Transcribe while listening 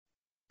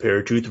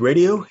Paratruth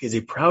Radio is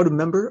a proud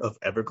member of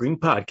Evergreen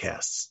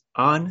Podcasts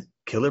on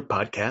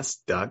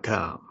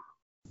KillerPodcast.com.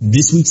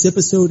 This week's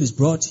episode is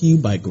brought to you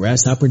by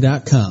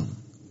Grasshopper.com.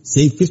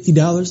 Save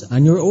 $50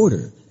 on your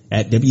order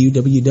at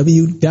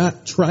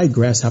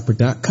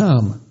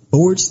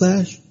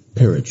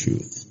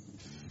www.trygrasshopper.com/Paratruth.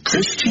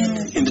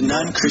 Christian and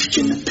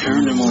non-Christian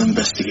paranormal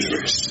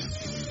investigators.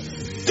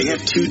 They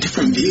have two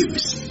different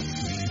views,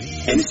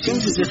 and it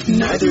seems as if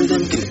neither of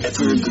them can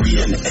ever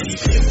agree on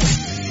anything.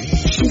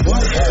 So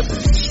what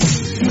happens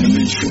when a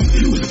mainstream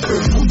view of the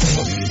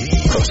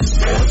paranormal crosses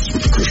paths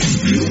with the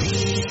Christian view?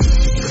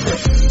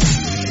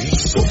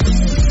 Something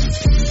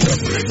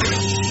epic.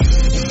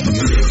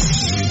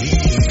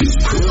 This is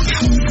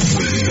Paratruth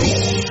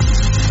Radio.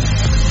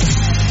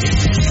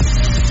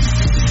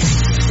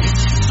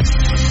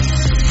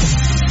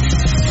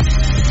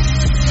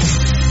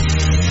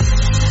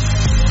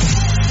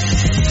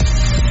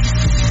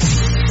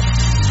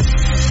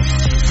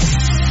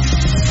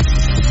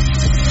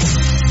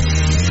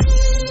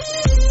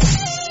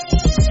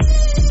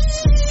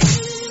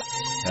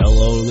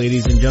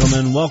 Ladies and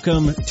gentlemen,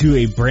 welcome to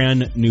a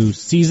brand new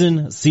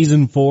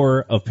season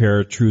 4 of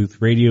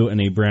Paratruth Radio, and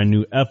a brand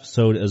new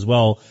episode as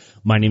well.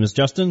 My name is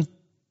Justin.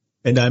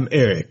 And I'm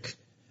Eric.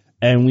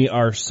 And we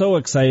are so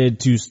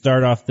excited to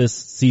start off this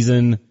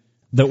season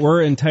that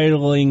we're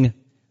entitling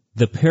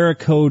The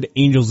Paracode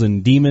Angels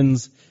and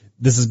Demons.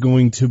 This is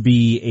going to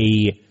be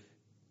a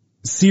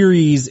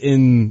series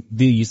in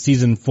the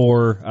season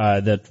 4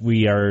 that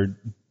we are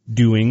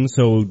doing,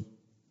 so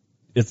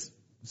it's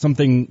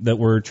something that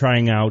we're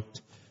trying out.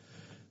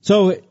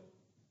 So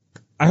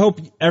I hope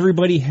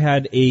everybody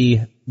had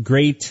a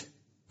great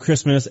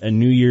Christmas and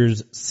New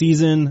Year's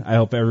season. I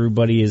hope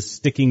everybody is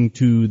sticking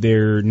to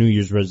their New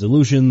Year's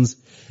resolutions.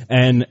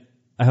 And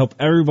I hope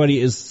everybody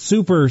is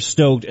super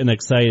stoked and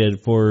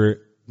excited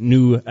for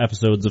new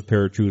episodes of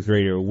Paratruth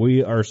Radio.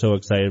 We are so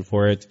excited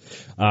for it.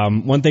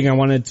 One thing I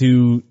wanted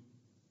to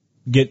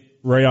get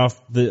right off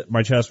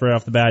my chest right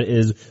off the bat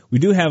is we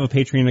do have a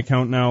Patreon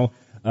account now.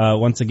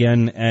 Once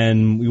again,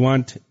 and we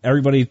want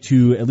everybody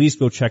to at least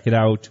go check it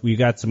out. We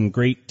got some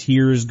great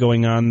tiers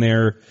going on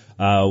there.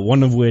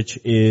 One of which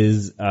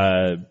is,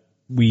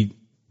 we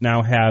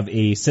now have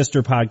a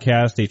sister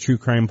podcast, a true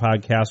crime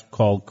podcast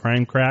called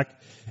Crime Crack.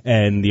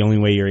 And the only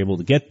way you're able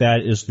to get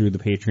that is through the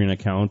Patreon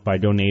account by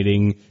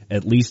donating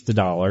at least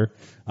 $1.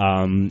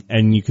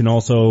 And you can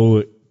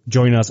also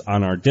join us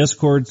on our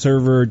Discord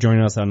server,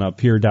 join us on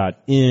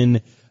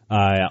Peer.in,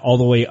 all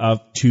the way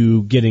up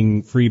to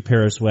getting free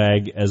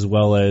Paraswag, as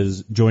well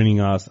as joining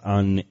us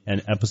on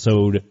an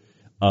episode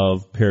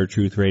of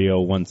Paratruth Radio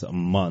once a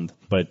month.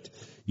 But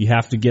you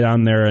have to get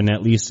on there and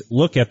at least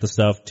look at the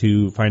stuff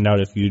to find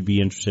out if you'd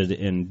be interested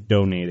in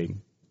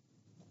donating.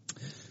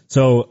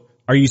 So,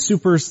 are you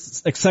super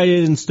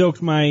excited and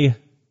stoked, my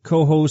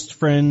co-host,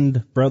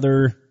 friend,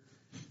 brother?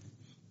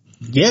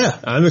 Yeah,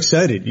 I'm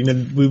excited. You know,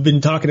 we've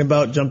been talking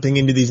about jumping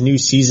into these new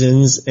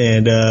seasons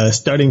and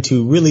starting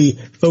to really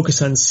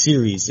focus on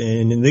series.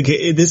 And in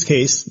this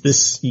case,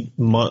 this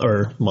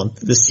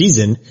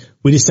season,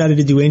 we decided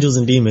to do Angels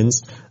and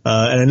Demons.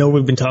 And I know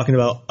we've been talking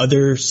about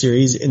other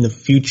series in the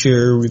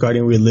future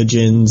regarding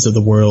religions of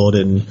the world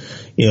and,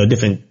 you know,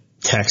 different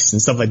texts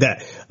and stuff like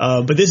that.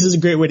 But this is a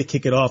great way to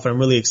kick it off. And I'm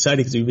really excited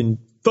because we've been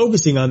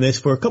focusing on this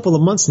for a couple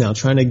of months now,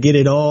 trying to get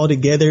it all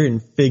together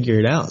and figure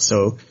it out.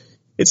 So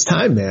it's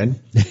time, man.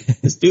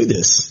 Let's do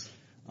this.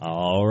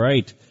 All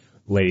right.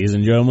 Ladies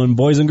and gentlemen,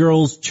 boys and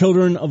girls,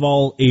 children of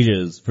all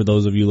ages, for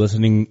those of you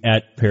listening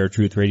at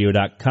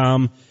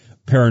paratruthradio.com,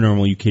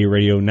 Paranormal UK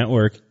Radio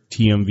Network,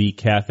 TMV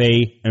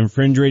Cafe, and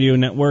Fringe Radio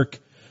Network,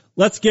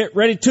 let's get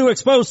ready to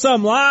expose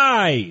some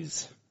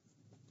lies.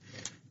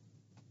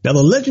 Now,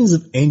 the legends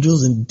of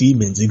angels and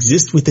demons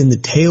exist within the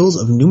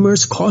tales of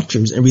numerous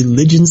cultures and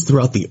religions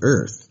throughout the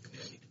earth.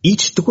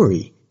 Each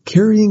story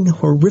carrying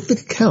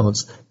horrific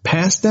accounts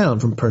passed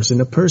down from person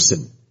to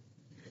person.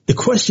 The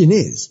question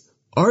is,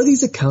 are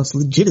these accounts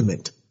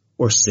legitimate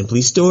or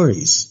simply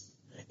stories?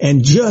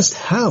 And just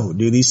how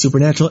do these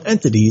supernatural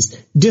entities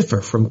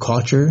differ from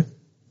culture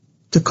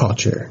to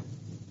culture?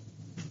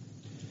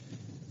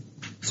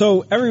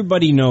 So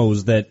everybody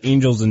knows that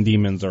angels and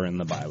demons are in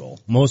the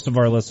Bible. Most of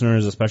our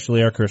listeners,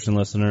 especially our Christian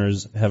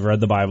listeners, have read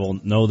the Bible,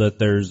 know that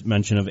there's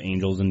mention of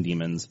angels and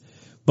demons.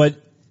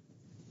 But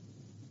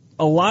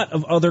a lot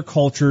of other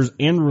cultures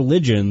and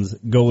religions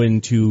go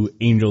into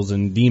angels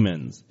and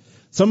demons.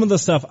 Some of the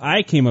stuff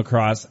I came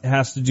across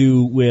has to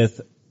do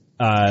with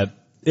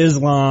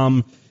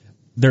Islam.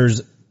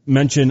 There's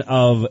mention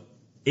of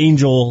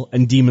angel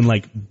and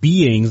demon-like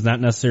beings, not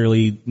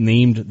necessarily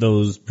named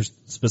those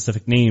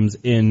specific names,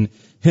 in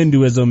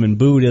Hinduism and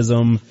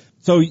Buddhism.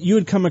 So you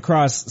would come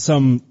across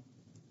some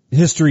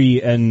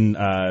history and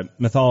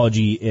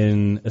mythology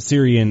in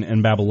Assyrian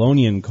and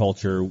Babylonian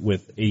culture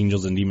with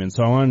angels and demons.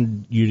 So I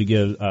wanted you to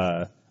give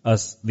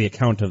us the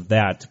account of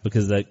that,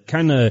 because that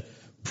kind of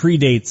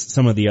predates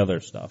some of the other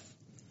stuff.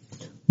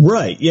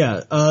 Right,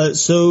 yeah.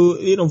 So,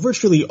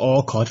 virtually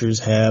all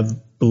cultures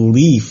have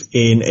belief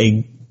in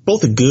a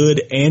both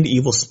good and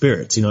evil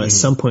spirits, at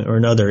some point or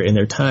another in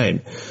their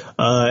time.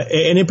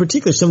 And in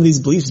particular, some of these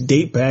beliefs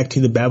date back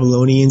to the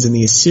Babylonians and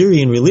the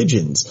Assyrian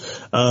religions,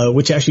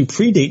 which actually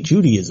predate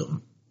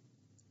Judaism.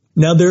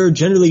 Now, there are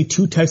generally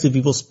two types of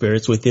evil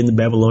spirits within the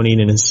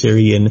Babylonian and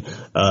Assyrian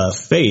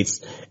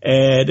faiths,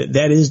 and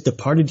that is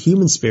departed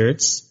human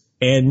spirits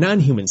and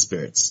non-human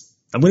spirits.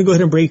 I'm going to go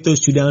ahead and break those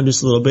two down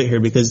just a little bit here,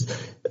 because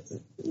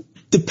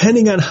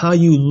depending on how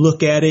you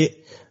look at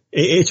it,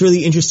 it's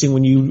really interesting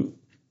when you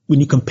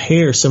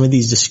compare some of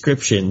these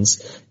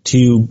descriptions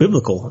to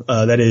biblical,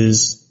 that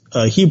is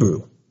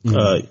Hebrew.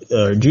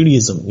 Or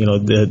Judaism,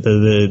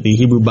 the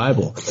Hebrew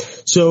Bible.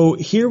 So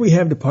here we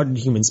have departed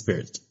human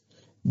spirits.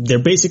 They're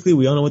basically,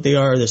 we all know what they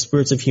are. They're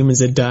spirits of humans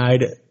that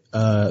died,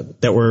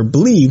 that were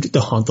believed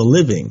to haunt the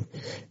living.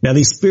 Now,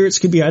 these spirits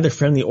could be either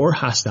friendly or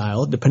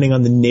hostile, depending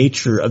on the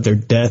nature of their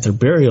death or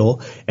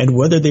burial, and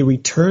whether they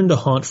return to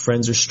haunt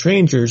friends or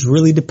strangers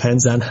really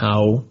depends on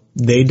how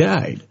they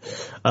died.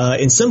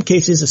 In some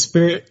cases, a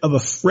spirit of a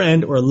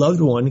friend or a loved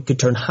one could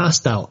turn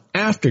hostile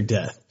after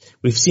death.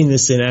 We've seen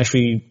this in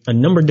actually a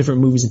number of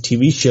different movies and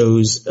TV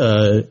shows,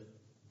 over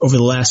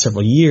the last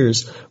several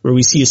years, where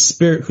we see a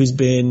spirit who's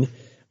been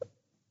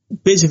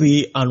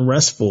basically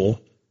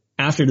unrestful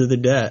after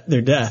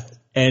their death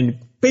and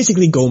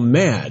basically go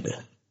mad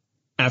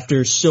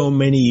after so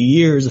many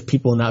years of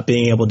people not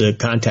being able to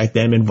contact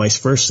them and vice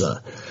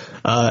versa.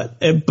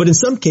 But in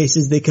some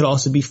cases, they could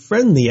also be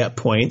friendly at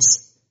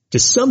points to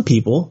some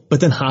people, but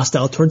then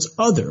hostile towards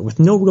other with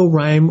no real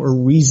rhyme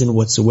or reason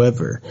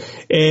whatsoever.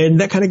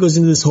 And that kind of goes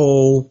into this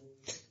whole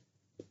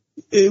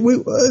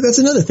that's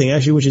another thing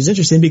actually, which is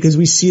interesting, because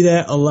we see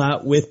that a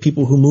lot with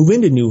people who move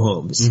into new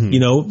homes.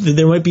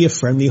 There might be a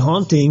friendly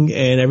haunting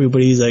and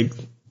everybody's like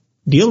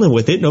dealing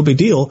with it, no big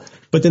deal.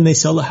 But then they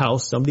sell the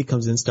house, somebody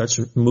comes in, starts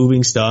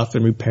moving stuff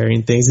and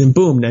repairing things, and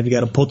boom, now you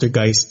got a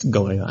poltergeist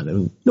going on.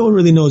 And no one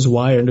really knows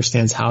why or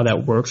understands how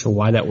that works or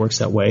why that works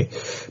that way.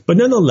 But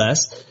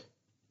nonetheless,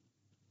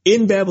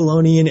 in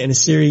Babylonian and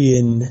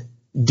Assyrian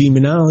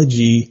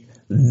demonology,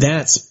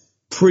 that's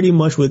pretty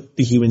much what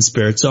the human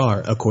spirits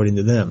are, according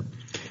to them.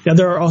 Now,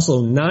 there are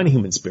also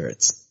non-human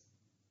spirits,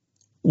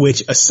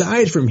 which,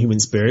 aside from human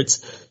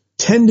spirits,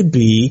 tend to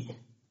be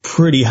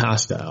pretty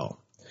hostile.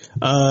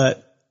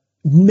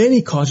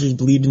 Many cultures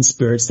believed in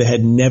spirits that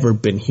had never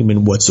been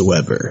human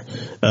whatsoever.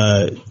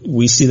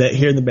 We see that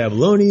here in the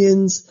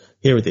Babylonians,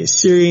 here with the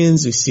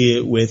Assyrians, we see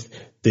it with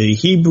the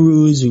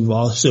Hebrews. We've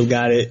also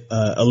got it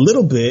a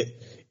little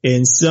bit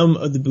in some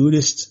of the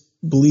Buddhist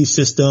belief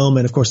system,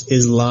 and of course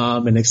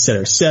Islam, and et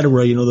cetera,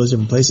 those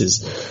different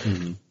places.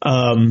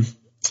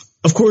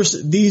 Of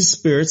course, these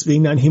spirits,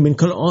 being non-human,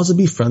 can also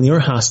be friendly or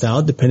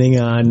hostile depending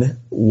on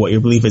what your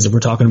belief is. If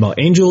we're talking about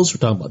angels, we're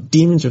talking about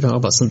demons, we're talking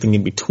about something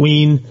in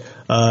between.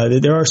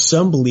 There are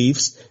some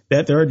beliefs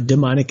that there are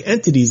demonic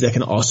entities that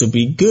can also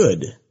be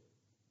good,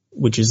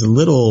 which is a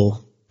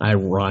little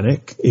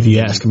ironic if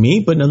you ask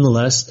me, but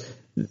nonetheless,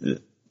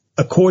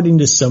 according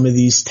to some of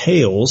these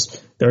tales,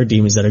 there are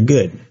demons that are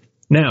good.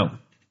 Now,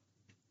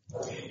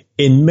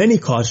 in many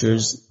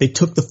cultures, they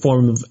took the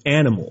form of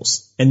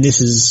animals, and this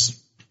is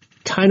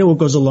kind of what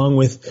goes along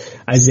with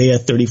Isaiah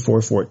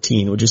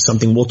 34:14, which is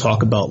something we'll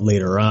talk about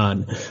later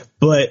on.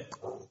 But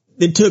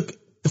they took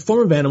the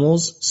form of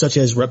animals such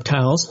as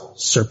reptiles,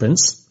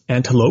 serpents,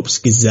 antelopes,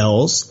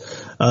 gazelles,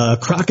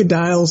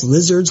 crocodiles,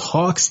 lizards,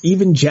 hawks,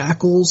 even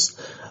jackals.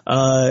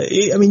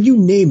 You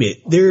name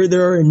it.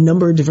 There are a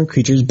number of different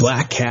creatures,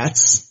 black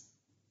cats,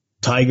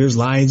 tigers,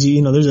 lions,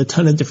 there's a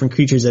ton of different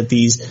creatures that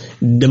these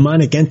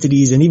demonic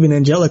entities and even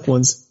angelic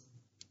ones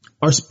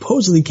are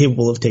supposedly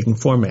capable of taking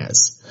form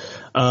as.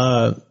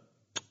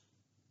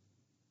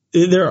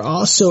 There are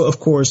also, of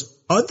course,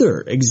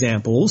 other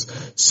examples,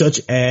 such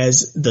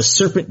as the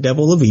serpent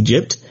devil of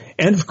Egypt,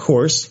 and of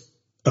course,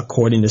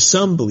 according to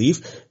some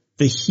belief,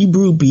 the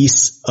Hebrew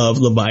beasts of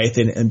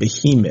Leviathan and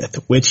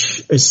Behemoth,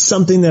 which is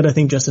something that I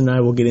think Justin and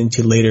I will get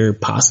into later,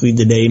 possibly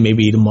today,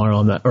 maybe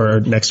tomorrow, or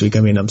next week.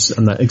 I'm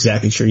not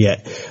exactly sure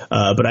yet.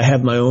 But I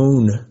have my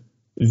own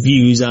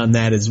views on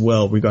that as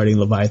well regarding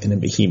Leviathan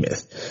and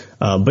Behemoth.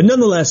 But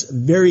nonetheless,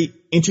 very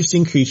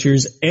interesting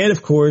creatures. And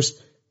of course,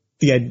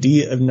 the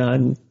idea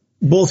of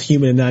both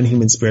human and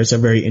non-human spirits are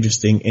very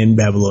interesting in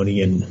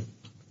Babylonian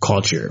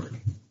culture.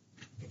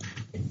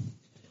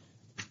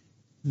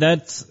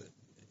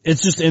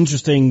 It's just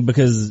interesting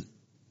because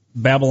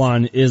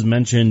Babylon is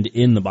mentioned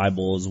in the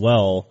Bible as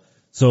well.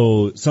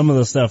 So some of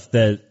the stuff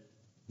that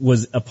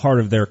was a part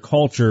of their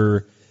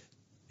culture,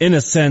 in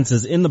a sense,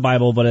 is in the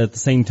Bible, but at the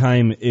same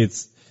time,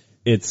 it's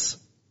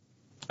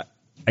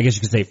I guess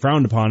you could say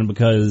frowned upon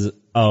because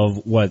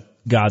of what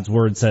God's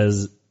word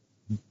says.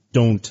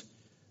 Don't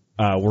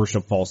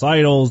worship false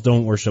idols,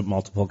 don't worship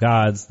multiple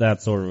gods,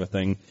 that sort of a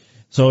thing.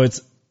 So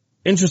it's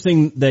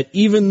interesting that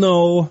even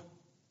though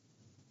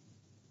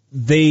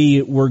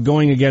they were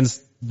going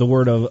against the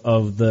word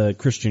of the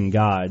Christian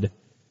God,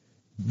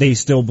 they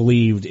still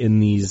believed in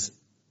these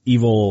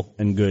evil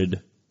and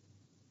good.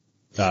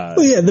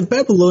 The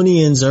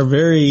Babylonians are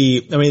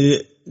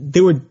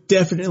they were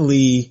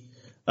definitely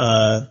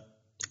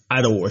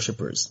idol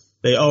worshippers.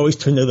 They always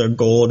turn to their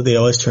gold. They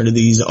always turn to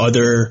these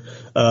other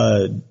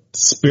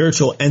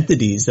spiritual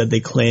entities that they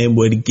claim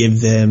would give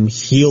them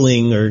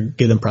healing or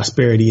give them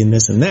prosperity and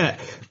this and that.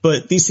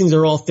 But these things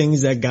are all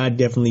things that God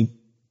definitely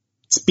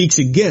speaks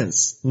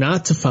against.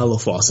 Not to follow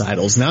false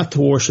idols, not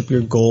to worship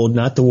your gold,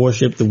 not to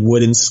worship the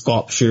wooden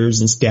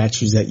sculptures and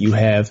statues that you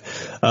have,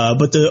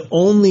 but to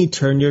only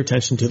turn your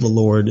attention to the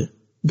Lord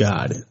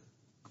God.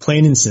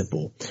 Plain and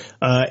simple.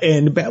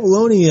 And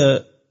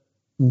Babylonia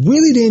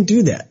really didn't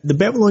do that. The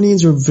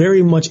Babylonians were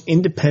very much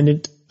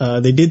independent.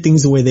 They did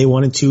things the way they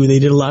wanted to. They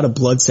did a lot of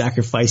blood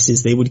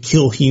sacrifices. They would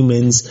kill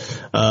humans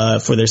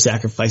for their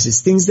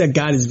sacrifices. Things that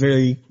God is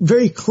very,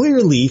 very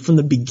clearly from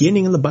the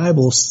beginning of the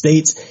Bible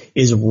states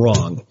is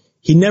wrong.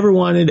 He never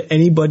wanted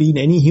anybody,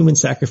 any human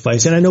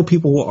sacrifice. And I know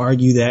people will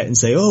argue that and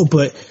say, oh,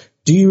 but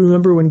do you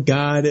remember when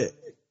God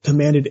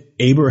commanded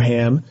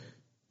Abraham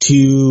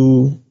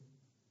to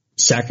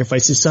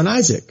sacrifice his son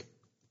Isaac?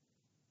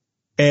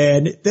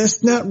 And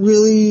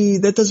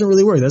that doesn't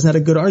really work. That's not a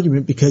good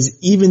argument, because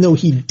even though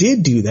he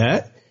did do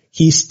that,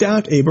 he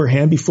stopped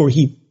Abraham before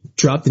he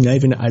dropped the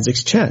knife into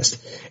Isaac's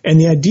chest. And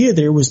the idea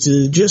there was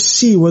to just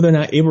see whether or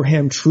not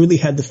Abraham truly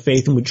had the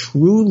faith and would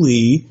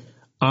truly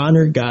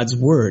honor God's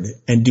word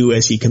and do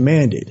as he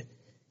commanded.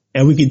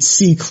 And we could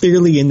see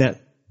clearly in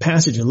that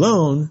passage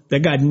alone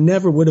that God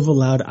never would have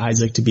allowed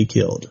Isaac to be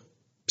killed.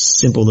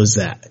 Simple as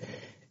that.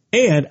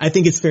 And I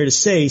think it's fair to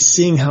say,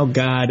 seeing how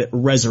God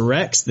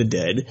resurrects the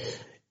dead,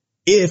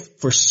 if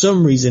for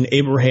some reason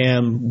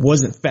Abraham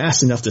wasn't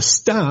fast enough to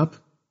stop,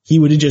 he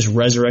would have just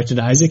resurrected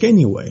Isaac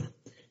anyway.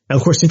 Now,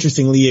 of course,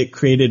 interestingly, it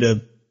created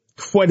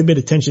quite a bit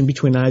of tension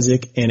between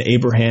Isaac and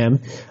Abraham.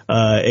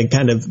 It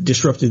kind of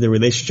disrupted their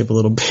relationship a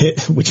little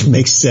bit, which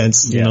makes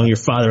sense. Yeah. You know, your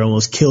father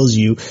almost kills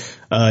you.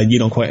 You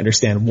don't quite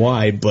understand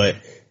why, but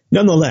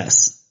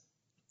nonetheless.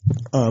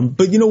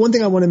 But one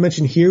thing I want to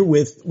mention here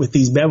with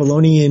these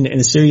Babylonian and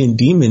Assyrian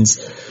demons,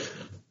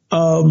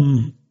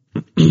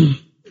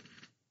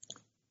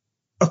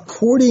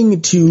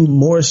 according to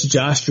Morris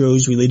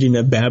Jastrow's Religion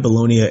of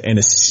Babylonia and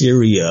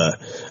Assyria,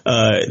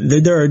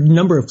 there are a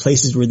number of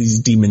places where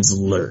these demons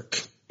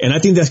lurk. And I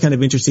think that's kind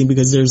of interesting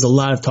because there's a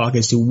lot of talk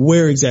as to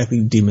where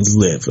exactly demons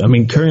live. I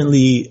mean,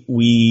 currently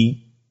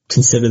we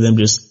consider them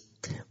just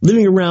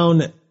living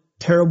around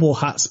terrible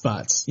hot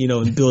spots,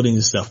 in buildings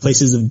and stuff,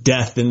 places of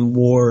death and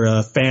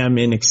war,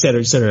 famine, et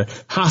cetera, et cetera.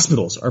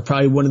 Hospitals are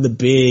probably one of the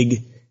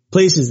big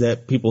places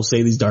that people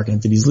say these dark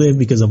entities live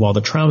because of all the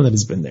trauma that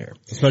has been there.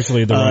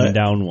 Especially the run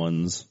down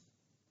ones.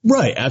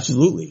 Right.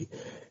 Absolutely.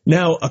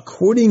 Now,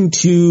 according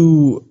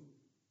to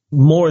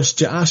Morris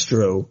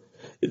Jastrow,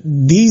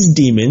 these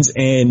demons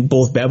and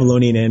both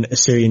Babylonian and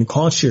Assyrian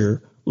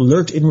culture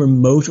lurked in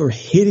remote or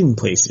hidden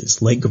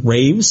places like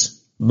graves,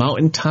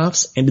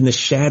 mountaintops, and in the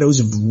shadows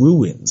of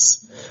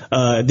ruins.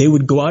 They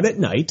would go out at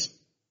night,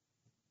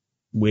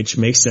 which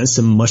makes sense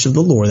to much of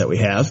the lore that we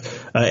have,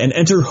 and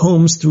enter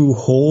homes through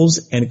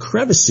holes and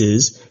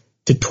crevices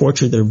to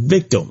torture their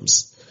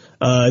victims.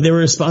 They were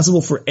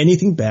responsible for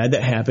anything bad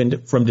that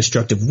happened, from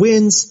destructive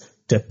winds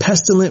to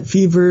pestilent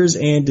fevers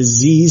and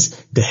disease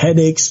to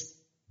headaches,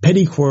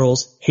 petty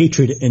quarrels,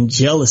 hatred, and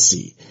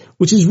jealousy,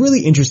 which is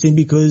really interesting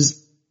because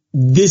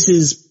this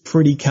is a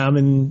pretty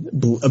common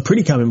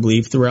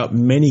belief throughout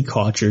many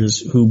cultures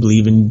who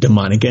believe in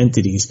demonic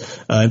entities.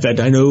 In fact,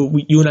 I know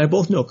you and I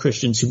both know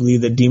Christians who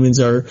believe that demons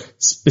are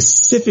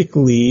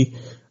specifically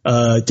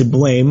to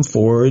blame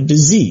for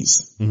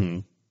disease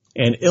and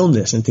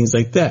illness and things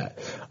like that.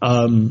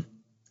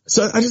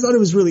 So I just thought it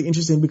was really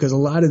interesting because a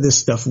lot of this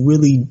stuff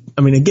really,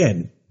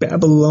 again,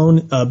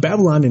 Babylon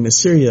and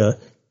Assyria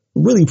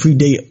really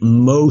predate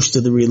most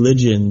of the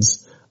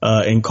religions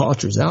and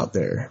cultures out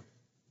there.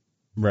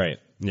 Right.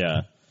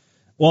 Yeah.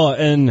 Well,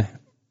 and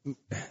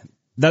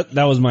that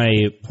was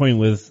my point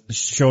with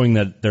showing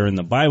that they're in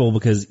the Bible,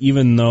 because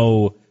even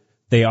though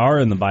they are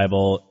in the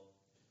Bible,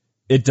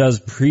 it does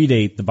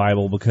predate the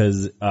Bible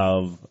because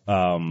of,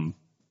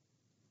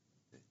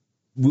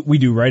 we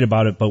do write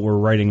about it, but we're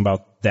writing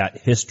about that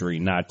history,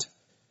 not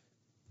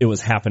it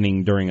was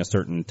happening during a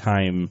certain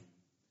time.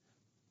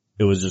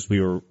 It was just we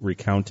were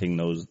recounting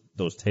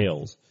those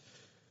tales.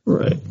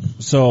 Right.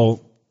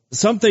 So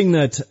something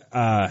that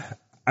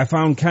I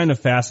found kind of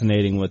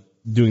fascinating with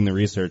doing the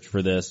research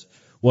for this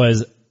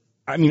was,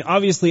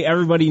 obviously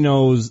everybody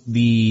knows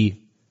the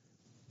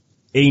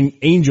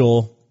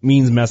angel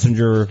means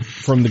messenger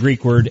from the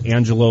Greek word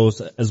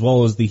angelos, as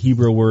well as the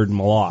Hebrew word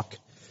malach.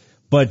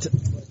 But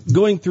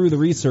going through the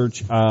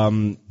research,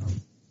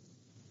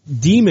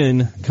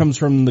 demon comes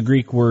from the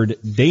Greek word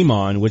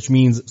daemon, which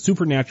means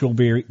supernatural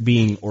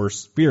being or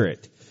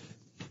spirit.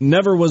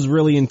 Never was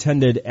really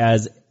intended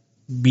as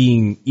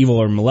being evil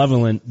or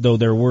malevolent, though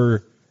there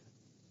were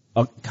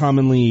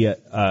commonly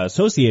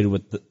associated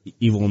with the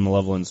evil and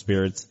malevolent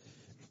spirits.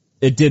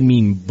 It did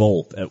mean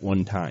both at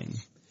one time.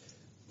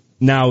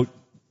 Now,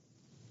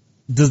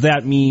 does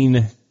that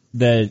mean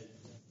that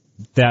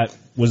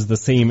was the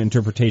same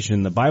interpretation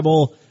in the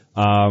Bible?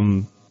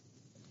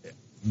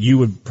 you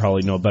would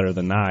probably know better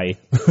than I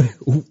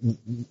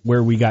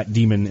where we got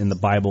demon in the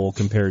Bible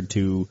compared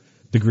to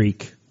the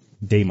Greek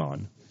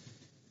daemon.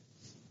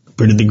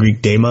 Compared to the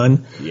Greek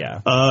daemon?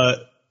 Yeah.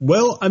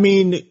 Well, I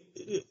mean,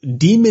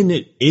 demon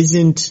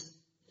isn't,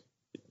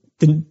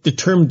 the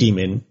term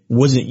demon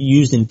wasn't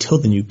used until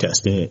the New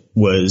Testament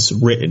was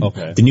written.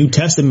 Okay. The New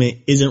Testament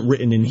isn't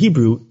written in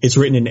Hebrew, it's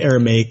written in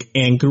Aramaic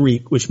and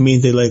Greek, which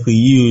means they likely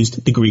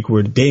used the Greek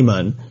word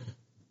daemon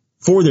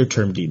for their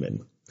term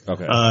demon.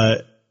 Okay.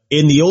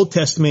 In the Old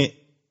Testament,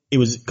 the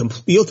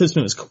Old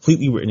Testament was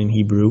completely written in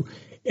Hebrew.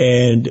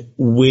 And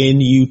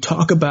when you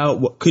talk about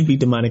what could be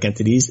demonic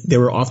entities, they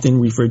were often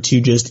referred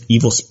to just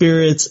evil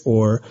spirits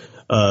or,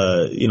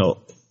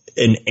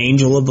 an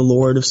angel of the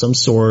Lord of some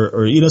sort,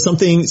 or,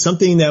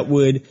 something that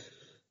would,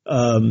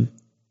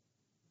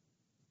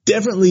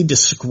 definitely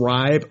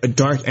describe a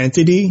dark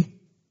entity,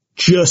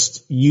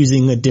 just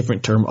using a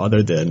different term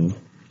other than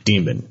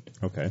demon.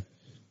 Okay.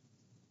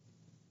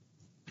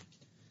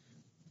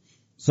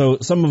 So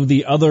some of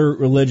the other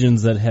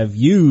religions that have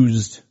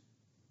used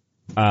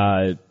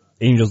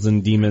angels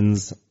and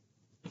demons,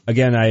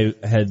 again, I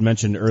had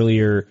mentioned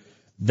earlier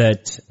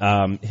that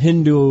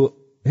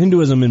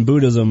Hinduism and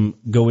Buddhism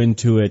go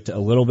into it a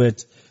little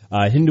bit.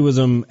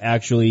 Hinduism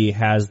actually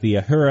has the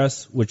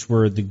Ahuras, which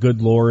were the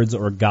good lords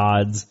or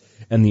gods,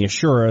 and the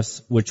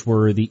Asuras, which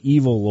were the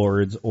evil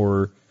lords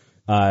or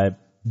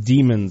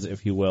demons,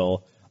 if you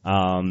will.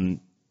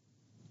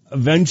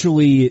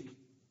 Eventually,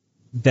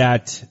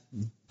 that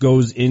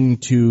goes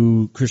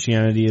into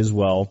Christianity as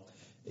well.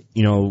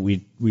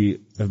 We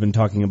have been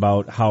talking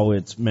about how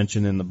it's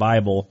mentioned in the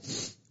Bible.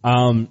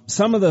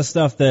 Some of the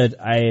stuff that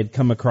I had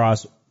come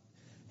across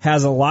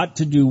has a lot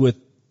to do with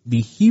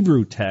the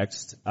Hebrew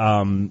text,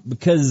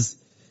 because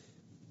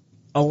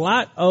a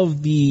lot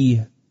of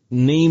the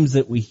names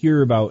that we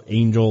hear about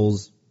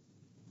angels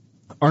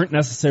aren't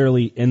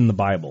necessarily in the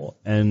Bible.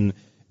 And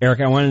Eric,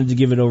 I wanted to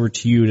give it over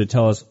to you to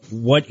tell us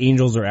what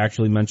angels are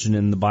actually mentioned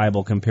in the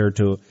Bible compared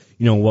to,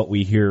 what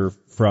we hear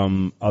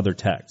from other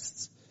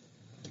texts.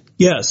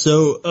 Yeah,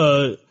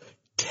 so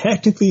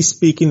technically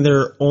speaking, there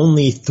are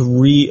only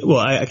three. Well,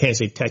 I can't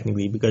say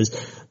technically because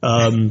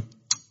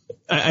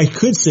I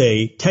could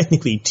say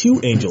technically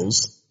two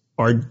angels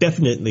are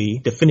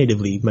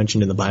definitively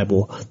mentioned in the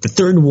Bible. The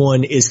third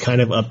one is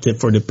kind of up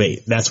for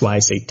debate. That's why I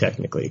say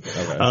technically.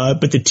 Okay.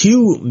 But the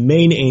two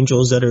main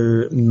angels that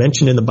are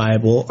mentioned in the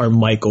Bible are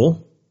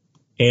Michael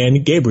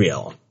and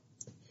Gabriel.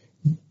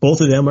 Both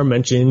of them are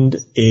mentioned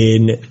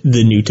in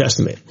the New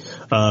Testament.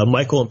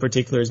 Michael in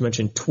particular is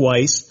mentioned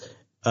twice.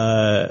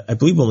 I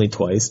believe only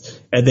twice.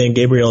 And then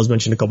Gabriel is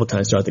mentioned a couple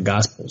times throughout the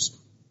Gospels.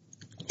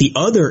 The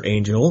other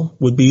angel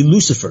would be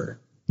Lucifer.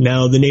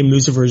 Now, the name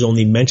Lucifer is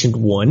only mentioned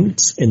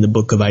once in the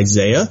book of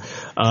Isaiah.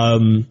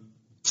 And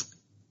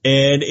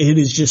it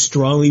is just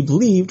strongly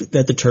believed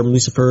that the term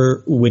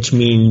Lucifer, which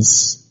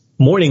means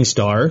morning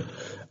star,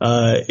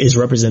 is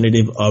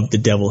representative of the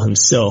devil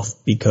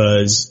himself,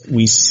 because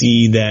we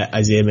see that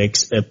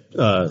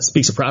Isaiah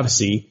speaks a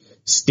prophecy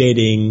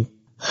stating,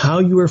 "How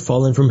you are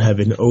fallen from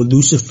heaven, O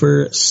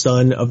Lucifer,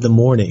 son of the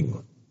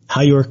morning.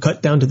 How you are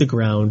cut down to the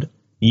ground,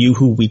 you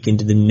who weakened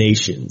the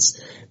nations."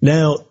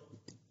 Now,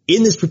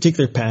 in this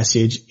particular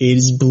passage, it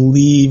is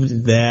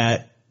believed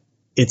that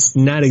it's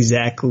not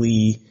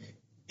exactly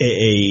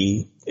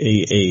a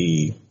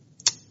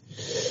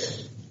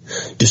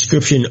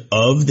description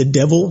of the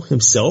devil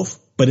himself,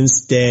 but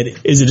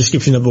instead is a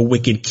description of a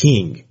wicked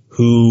king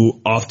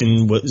who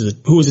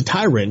was a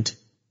tyrant,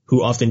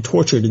 who often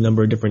tortured a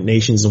number of different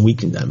nations and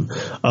weakened them.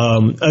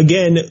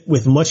 Again,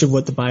 with much of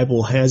what the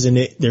Bible has in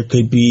it, there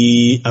could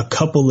be a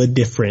couple of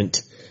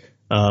different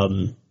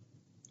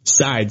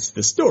sides to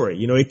the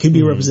story. It could be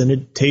a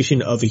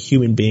representation of a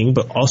human being,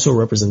 but also a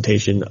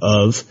representation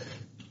of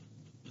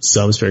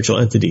some spiritual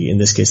entity, in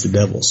this case the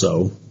devil.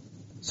 So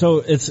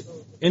it's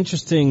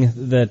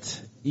interesting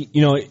that,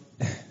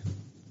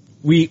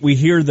 we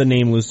hear the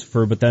name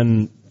Lucifer, but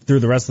then through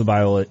the rest of the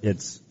Bible,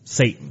 it's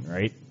Satan,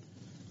 right?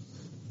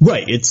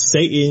 Right. It's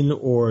Satan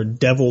or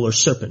devil or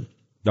serpent.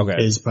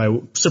 Okay.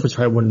 Serpent's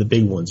probably one of the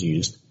big ones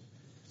used.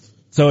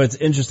 So it's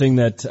interesting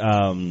that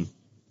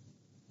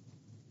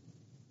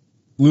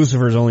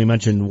Lucifer is only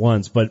mentioned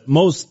once, but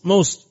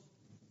most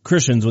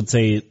Christians would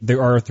say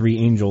there are three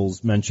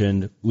angels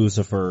mentioned: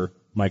 Lucifer,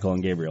 Michael,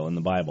 and Gabriel in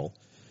the Bible.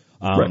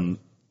 Right.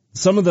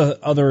 Some of the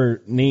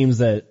other names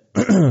that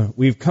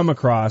we've come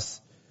across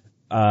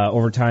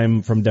over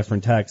time from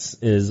different texts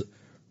is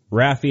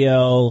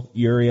Raphael,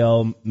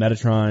 Uriel,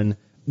 Metatron.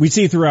 We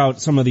see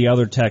throughout some of the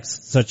other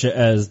texts, such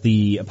as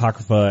the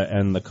Apocrypha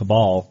and the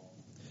Cabal,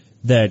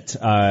 that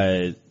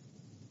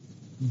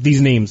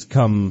these names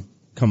come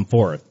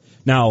forth.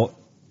 Now,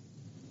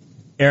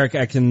 Eric,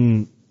 I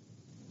can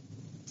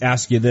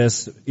ask you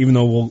this, even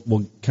though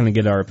we'll kind of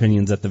get our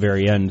opinions at the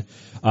very end.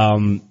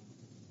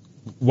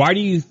 Why do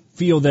you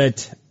feel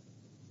that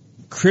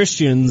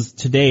Christians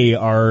today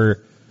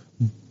are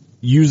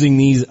using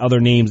these other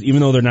names,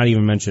 even though they're not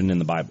even mentioned in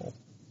the Bible?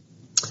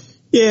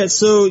 Yeah,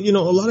 so, a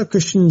lot of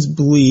Christians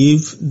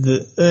believe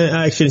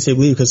I shouldn't say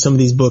believe, because some of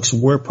these books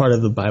were part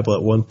of the Bible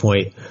at one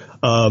point.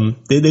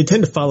 They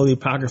tend to follow the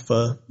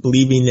Apocrypha,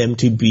 believing them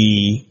to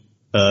be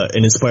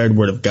an inspired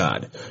word of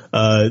God.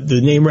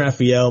 The name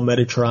Raphael,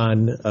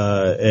 Metatron,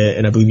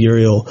 and I believe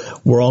Uriel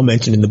were all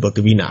mentioned in the Book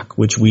of Enoch,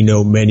 which we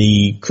know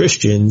many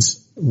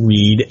Christians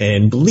read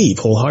and believe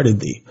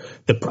wholeheartedly.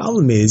 The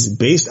problem is,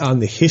 based on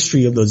the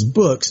history of those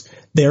books,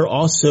 they're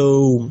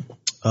also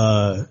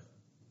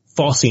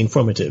falsely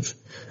informative.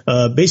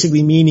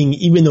 Basically meaning,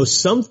 even though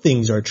some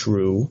things are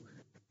true,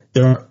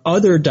 there are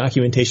other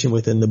documentation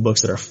within the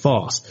books that are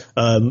false.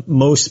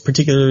 Most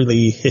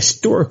particularly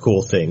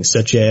historical things,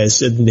 such as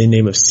the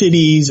name of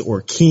cities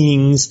or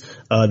kings,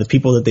 the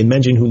people that they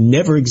mention who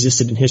never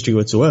existed in history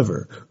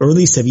whatsoever, or at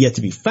least have yet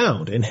to be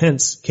found, and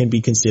hence can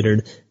be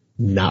considered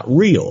not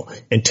real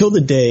until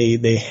the day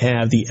they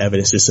have the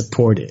evidence to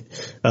support it.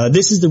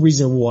 This is the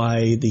reason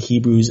why the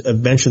Hebrews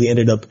eventually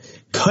ended up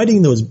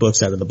cutting those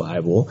books out of the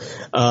Bible,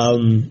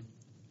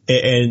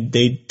 and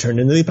they turned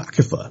into the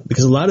Apocrypha,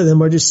 because a lot of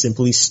them are just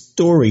simply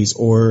stories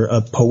or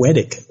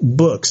poetic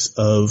books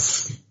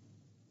of,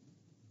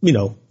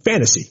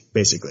 fantasy,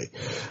 basically.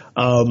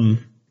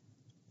 But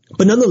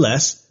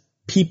nonetheless,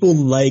 people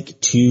like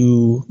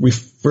to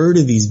refer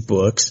to these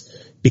books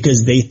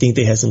because they think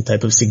they have some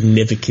type of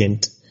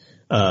significant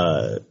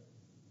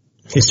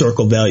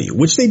historical value,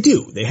 which they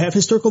do. They have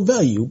historical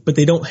value, but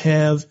they don't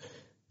have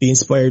the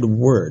inspired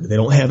word. They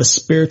don't have a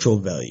spiritual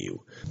value.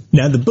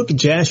 Now, the book of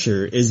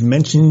Jasher is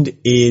mentioned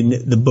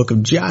in the book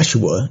of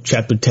Joshua,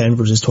 chapter 10,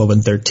 verses 12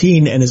 and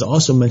 13, and is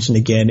also mentioned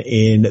again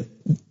in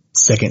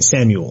 2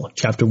 Samuel,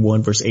 chapter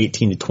 1, verse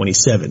 18 to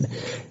 27.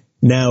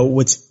 Now,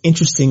 what's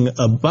interesting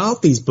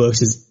about these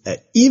books is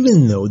that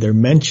even though they're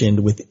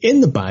mentioned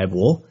within the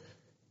Bible,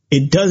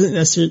 it doesn't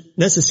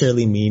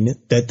necessarily mean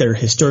that they're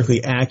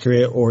historically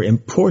accurate or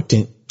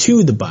important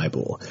to the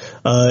Bible.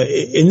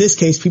 In this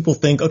case, people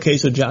think, okay,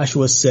 so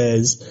Joshua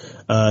says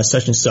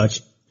such and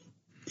such.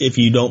 If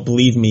you don't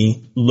believe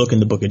me, look in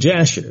the book of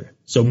Jasher.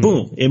 So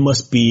boom, it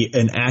must be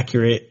an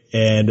accurate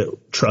and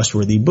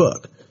trustworthy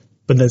book.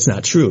 But that's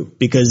not true,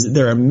 because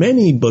there are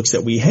many books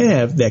that we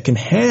have that can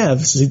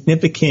have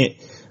significant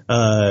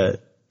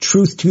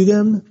truth to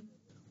them,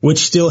 which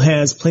still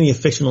has plenty of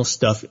fictional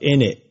stuff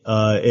in it,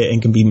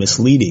 and can be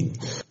misleading.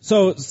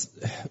 So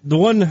the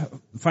one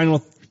final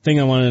thing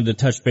I wanted to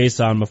touch base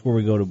on before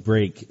we go to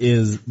break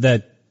is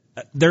that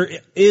there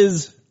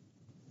is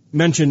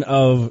mention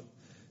of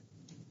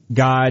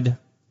God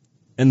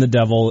and the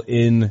devil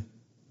in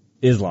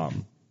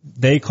Islam.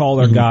 They call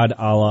their God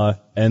Allah,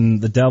 and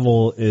the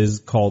devil is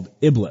called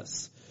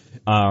Iblis.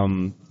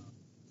 And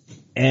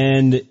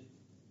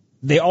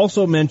they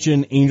also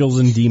mention angels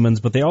and demons,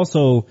 but they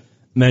also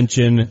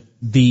mention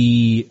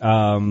the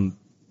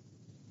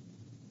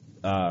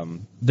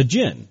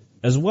jinn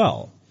as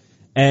well.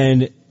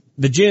 And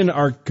the jinn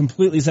are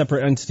completely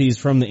separate entities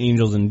from the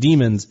angels and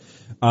demons.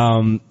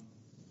 One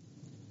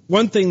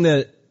thing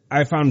that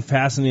I found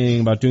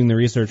fascinating about doing the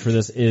research for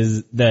this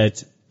is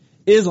that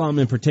Islam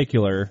in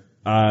particular,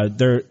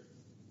 there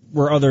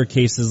were other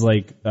cases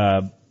like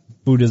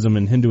Buddhism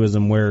and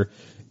Hinduism where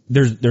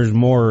there's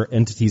more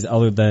entities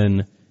other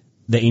than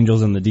the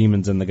angels and the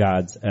demons and the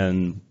gods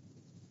and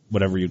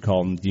whatever you'd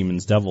call them,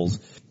 demons, devils.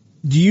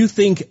 Do you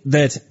think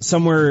that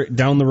somewhere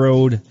down the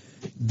road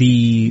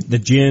the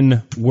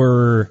jinn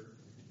were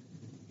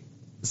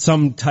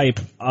some type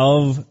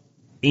of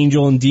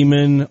angel and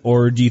demon,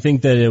 or do you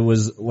think that it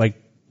was like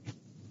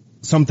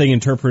something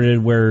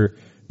interpreted where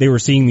they were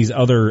seeing these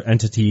other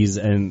entities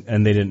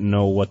and they didn't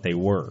know what they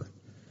were?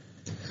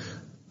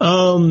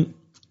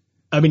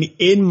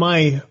 In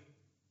my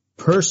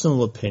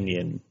personal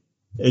opinion,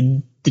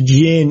 the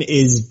jinn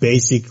is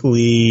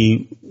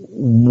basically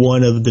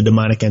one of the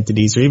demonic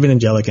entities or even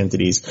angelic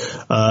entities.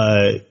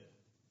 Kind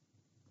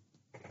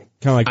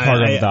of like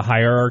part of the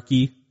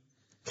hierarchy?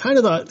 Kind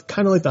of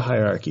like the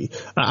hierarchy.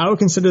 I would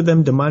consider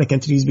them demonic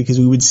entities because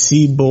we would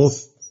see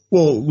both.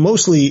 Well,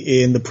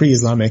 mostly in the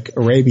pre-Islamic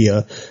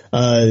Arabia,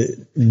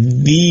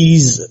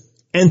 these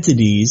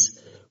entities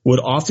would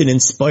often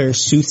inspire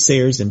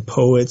soothsayers and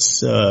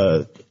poets,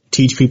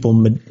 teach people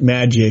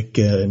magic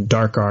and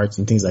dark arts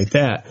and things like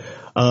that.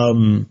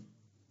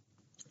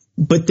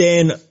 But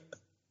then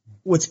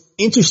what's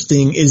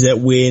interesting is that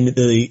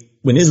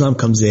when Islam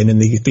comes in and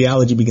the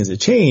theology begins to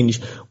change,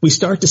 we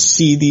start to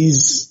see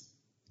these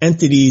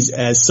entities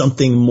as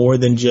something more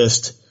than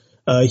just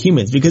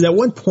humans. Because at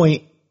one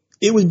point,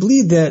 it was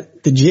believed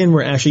that the jinn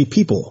were actually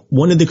people,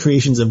 one of the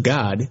creations of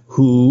God,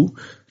 who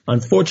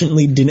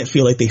unfortunately didn't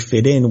feel like they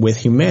fit in with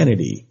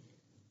humanity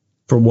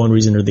for one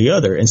reason or the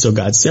other, and so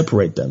God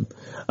separated them.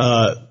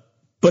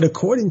 But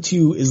according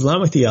to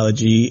Islamic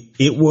theology,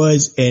 it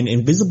was an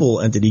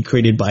invisible entity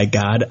created by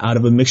God out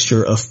of a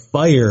mixture of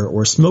fire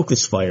or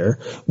smokeless fire,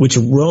 which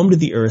roamed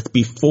the earth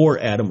before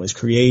Adam was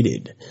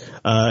created.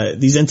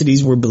 These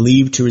entities were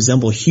believed to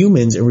resemble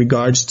humans in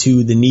regards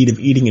to the need of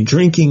eating and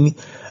drinking,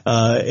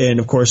 and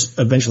of course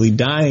eventually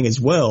dying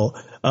as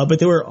well. But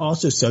they were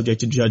also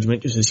subject to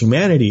judgment, just as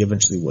humanity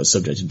eventually was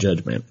subject to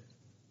judgment.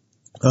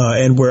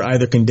 and were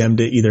either condemned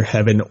to either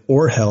heaven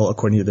or hell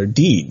according to their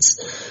deeds.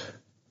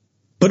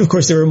 But of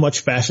course, they were much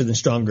faster and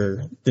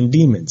stronger than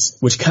demons,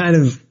 which kind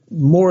of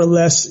more or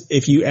less,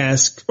 if you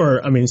ask,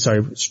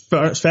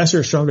 faster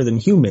or stronger than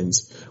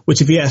humans,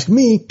 which if you ask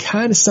me,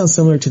 kind of sounds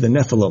similar to the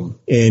Nephilim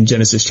in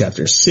Genesis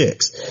chapter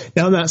 6.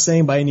 Now, I'm not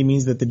saying by any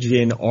means that the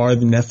jinn are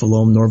the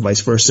Nephilim nor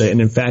vice versa.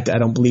 And in fact, I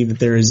don't believe that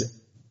there is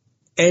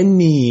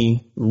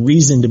any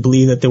reason to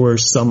believe that there were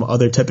some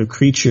other type of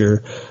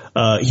creature,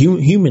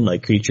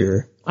 human-like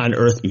creature on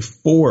earth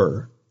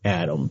before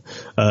Adam,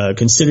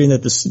 considering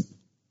that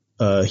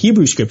the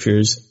Hebrew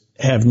scriptures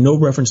have no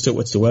reference to it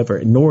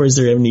whatsoever, nor is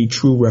there any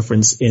true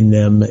reference in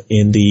them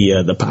in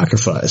the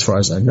Apocrypha, as far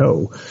as I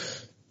know.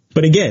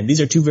 But again,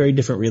 these are two very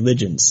different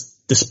religions,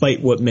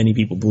 despite what many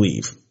people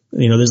believe.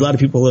 You know, there's a lot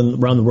of people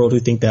around the world who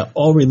think that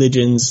all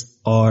religions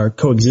are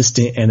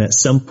coexistent and at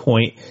some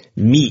point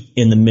meet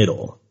in the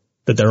middle,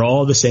 that they're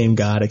all the same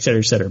God, et cetera,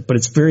 et cetera. But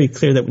it's very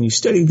clear that when you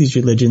study these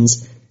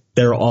religions,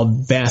 they're all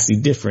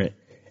vastly different.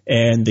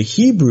 And the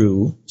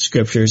Hebrew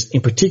scriptures in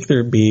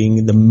particular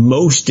being the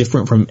most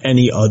different from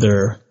any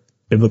other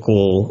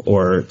biblical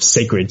or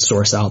sacred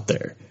source out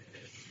there.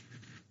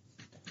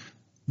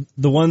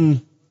 The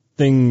one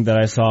thing that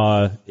I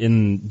saw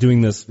in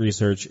doing this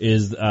research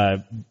is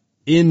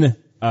in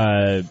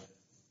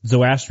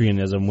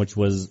Zoroastrianism, which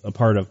was a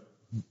part of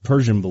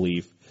Persian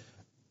belief,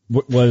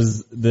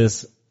 was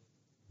this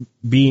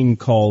being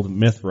called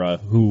Mithra,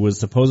 who was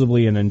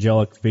supposedly an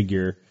angelic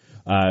figure,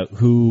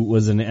 who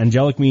was an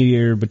angelic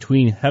mediator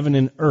between heaven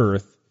and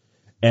earth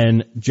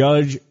and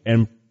judge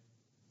and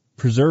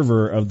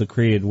preserver of the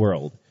created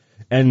world.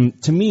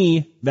 And to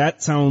me,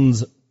 that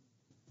sounds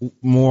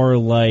more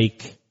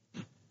like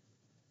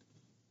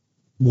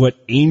what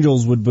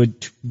angels would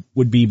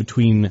be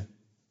between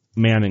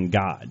man and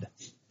God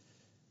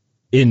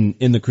in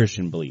the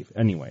Christian belief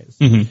anyways.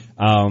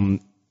 Mm-hmm.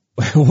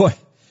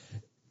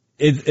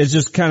 It's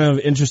just kind of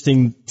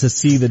interesting to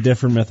see the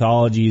different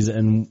mythologies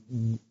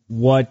and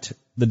what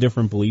the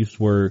different beliefs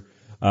were.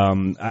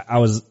 I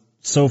was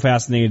so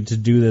fascinated to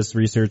do this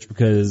research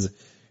because,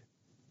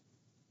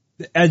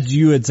 as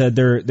you had said,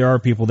 there are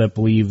people that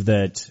believe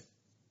that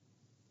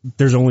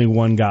there's only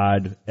one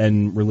God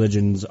and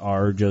religions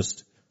are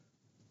just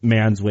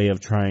man's way of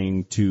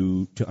trying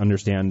to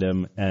understand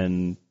him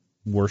and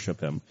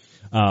worship him.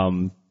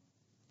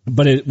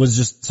 But it was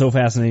just so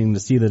fascinating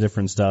to see the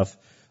different stuff.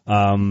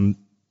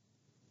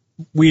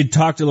 We had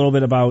talked a little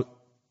bit about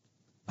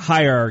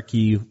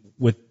hierarchy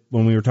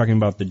when we were talking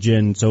about the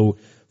jinn. So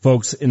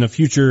folks, in a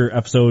future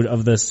episode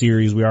of this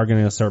series, we are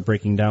going to start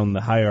breaking down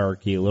the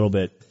hierarchy a little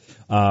bit.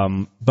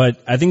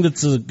 But I think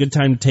that's a good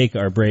time to take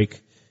our break.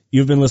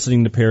 You've been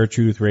listening to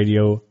Paratruth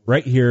Radio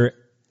right here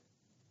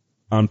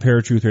on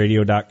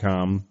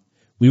paratruthradio.com.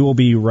 We will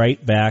be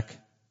right back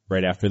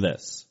right after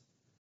this.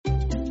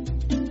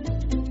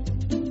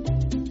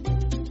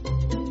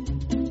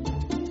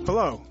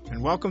 Hello,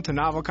 and welcome to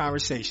Novel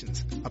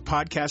Conversations, a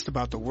podcast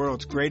about the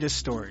world's greatest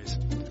stories.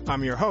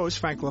 I'm your host,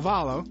 Frank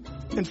Lavallo,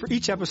 and for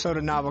each episode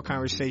of Novel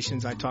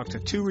Conversations, I talk to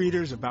two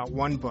readers about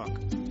one book.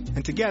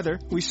 And together,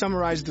 we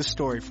summarize the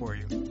story for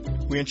you.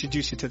 We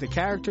introduce you to the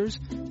characters,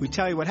 we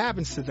tell you what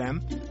happens to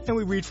them, and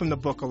we read from the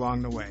book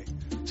along the way.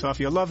 So if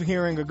you love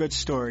hearing a good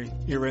story,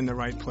 you're in the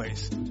right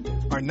place.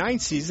 Our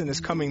 9th season is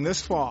coming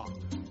this fall.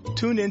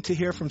 Tune in to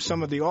hear from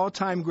some of the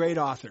all-time great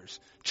authors,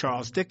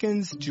 Charles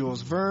Dickens,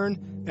 Jules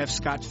Verne, F.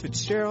 Scott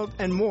Fitzgerald,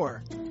 and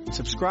more.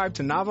 Subscribe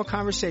to Novel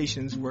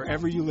Conversations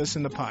wherever you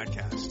listen to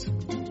podcasts.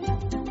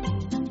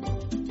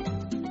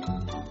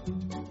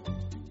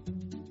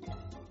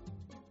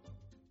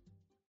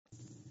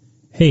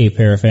 Hey,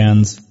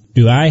 Parafans,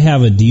 do I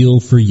have a deal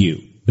for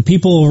you? The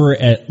people over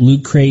at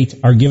Loot Crate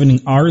are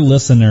giving our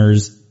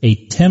listeners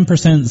a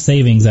 10%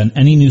 savings on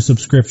any new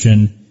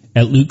subscription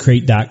at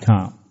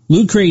lootcrate.com.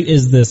 Loot Crate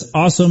is this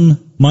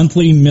awesome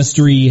monthly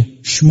mystery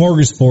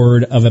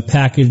smorgasbord of a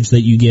package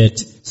that you get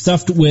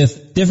stuffed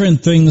with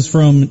different things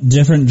from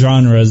different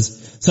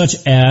genres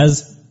such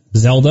as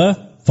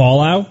Zelda,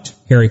 Fallout,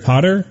 Harry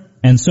Potter,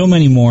 and so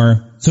many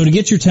more. So to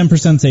get your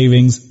 10%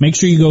 savings, make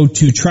sure you go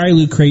to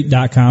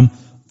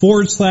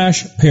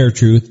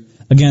trylootcrate.com/paratruth.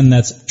 Again,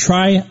 that's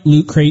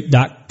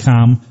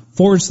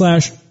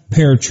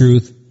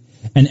trylootcrate.com/paratruth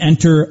and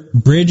enter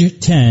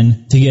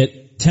Bridge10 to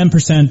get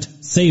 10%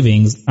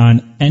 savings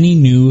on any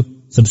new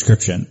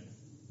subscription.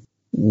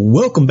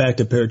 Welcome back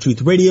to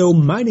Paratruth Radio.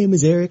 My name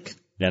is Eric.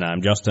 And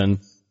I'm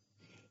Justin.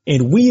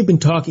 And we have been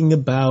talking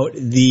about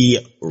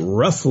the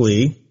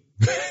roughly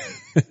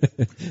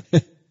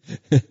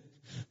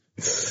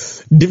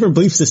different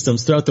belief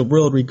systems throughout the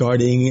world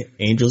regarding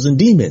angels and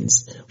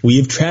demons. We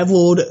have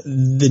traveled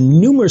the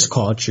numerous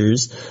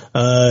cultures,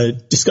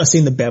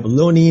 discussing the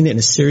Babylonian and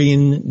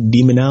Assyrian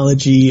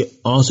demonology,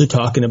 also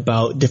talking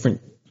about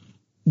different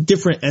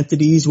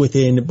entities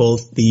within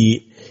both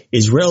the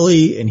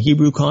Israeli and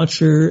Hebrew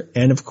culture,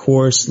 and of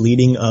course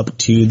leading up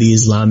to the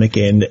Islamic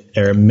and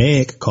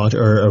Aramaic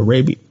culture, or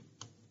Arabian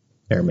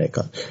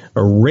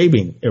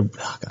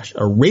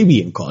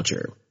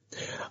culture.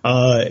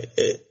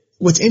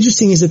 what's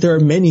interesting is that there are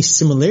many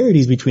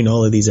similarities between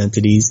all of these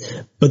entities,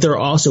 but there are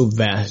also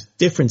vast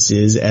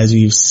differences, as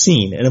we've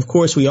seen. And of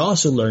course, we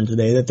also learned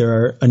today that there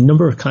are a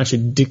number of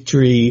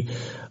contradictory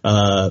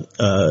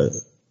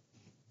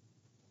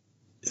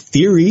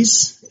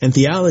theories and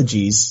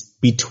theologies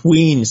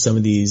between some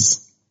of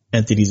these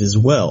entities as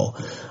well.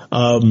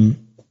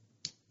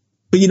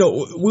 But, you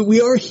know, we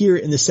are here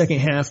in the second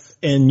half,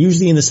 and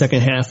usually in the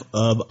second half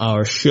of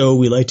our show,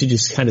 we like to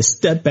just kind of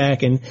step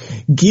back and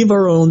give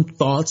our own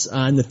thoughts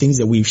on the things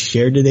that we've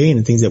shared today and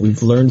the things that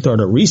we've learned throughout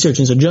our research.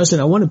 And so,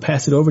 Justin, I want to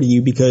pass it over to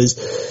you because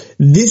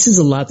this is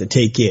a lot to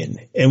take in,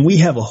 and we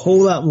have a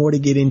whole lot more to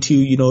get into.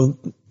 You know,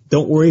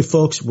 don't worry,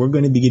 folks. We're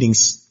going to be getting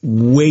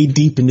way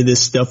deep into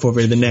this stuff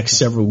over the next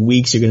several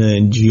weeks. You're going to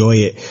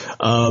enjoy it.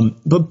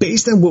 But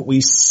based on what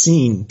we've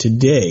seen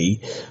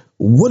today,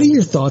 what are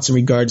your thoughts in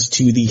regards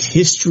to the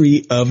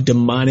history of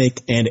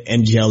demonic and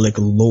angelic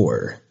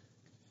lore?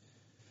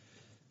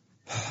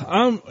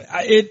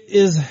 It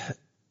is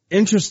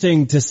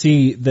interesting to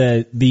see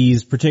that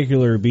these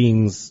particular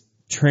beings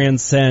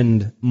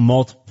transcend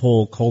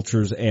multiple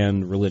cultures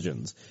and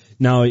religions.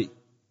 Now,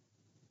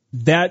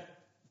 that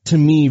to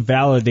me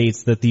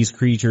validates that these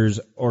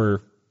creatures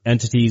or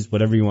entities,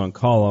 whatever you want to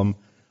call them,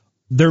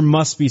 there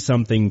must be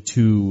something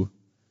to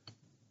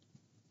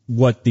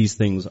what these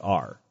things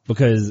are.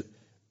 Because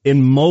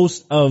in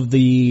most of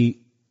the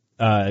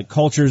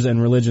cultures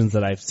and religions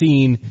that I've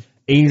seen,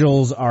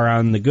 angels are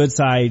on the good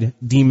side,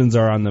 demons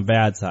are on the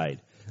bad side.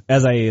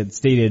 As I had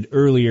stated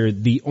earlier,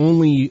 the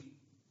only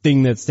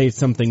thing that states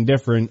something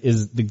different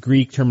is the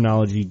Greek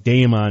terminology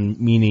daemon,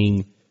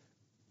 meaning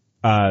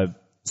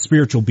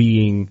spiritual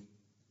being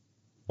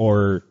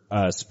or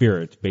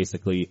spirit,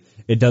 basically.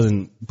 It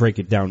doesn't break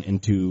it down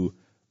into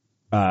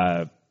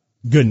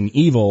good and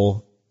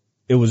evil.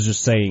 It was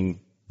just saying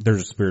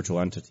there's a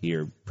spiritual entity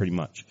here, pretty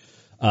much.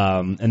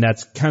 And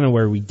that's kind of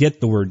where we get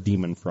the word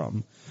demon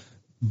from.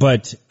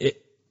 But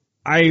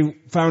I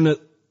found it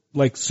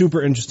like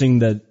super interesting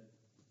that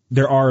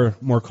there are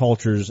more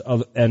cultures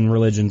and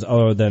religions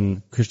other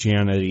than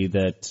Christianity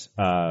that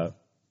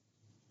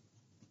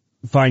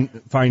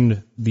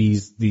find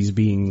these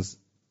beings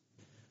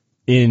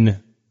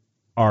in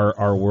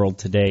our world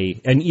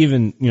today, and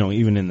even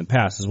in the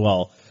past as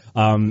well.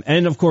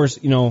 And of course,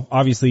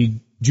 obviously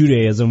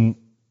Judaism,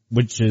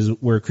 which is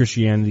where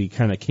Christianity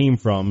kind of came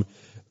from,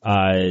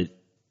 I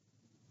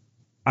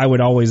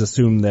would always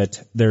assume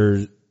that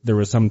there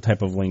was some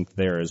type of link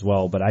there as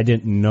well, but I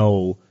didn't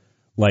know,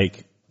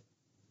 like,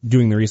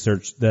 doing the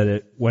research, that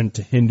it went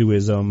to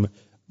Hinduism,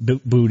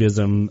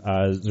 Buddhism,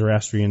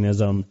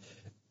 Zoroastrianism.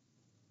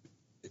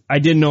 I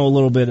did know a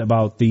little bit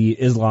about the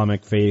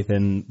Islamic faith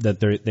and that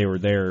they were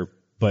there,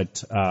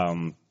 but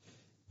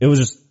it was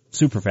just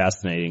super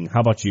fascinating. How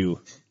about you?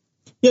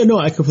 Yeah, no,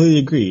 I completely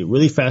agree.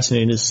 Really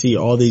fascinating to see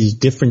all these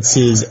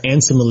differences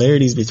and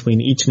similarities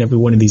between each and every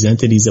one of these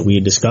entities that we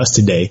had discussed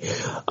today.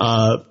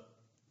 But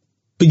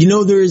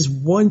there is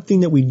one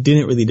thing that we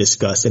didn't really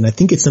discuss, and I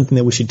think it's something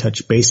that we should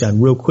touch base on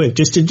real quick,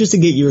 just to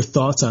get your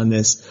thoughts on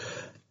this.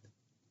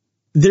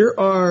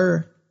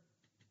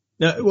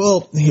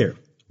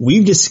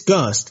 We've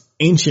discussed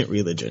ancient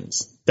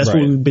religions. That's right.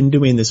 What we've been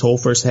doing this whole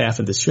first half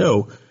of the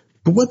show.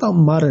 But what about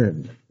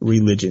modern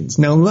religions?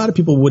 Now, a lot of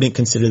people wouldn't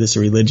consider this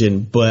a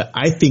religion, but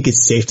I think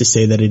it's safe to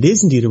say that it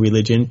is indeed a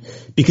religion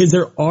because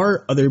there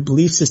are other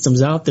belief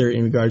systems out there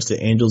in regards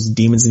to angels,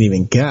 demons, and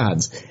even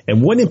gods.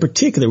 And one in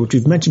particular, which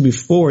we've mentioned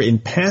before in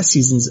past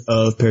seasons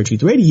of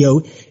Paratruth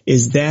Radio,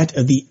 is that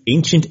of the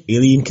ancient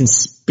alien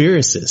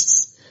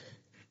conspiracists.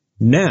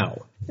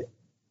 Now,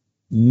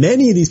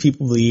 many of these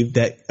people believe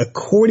that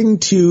according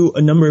to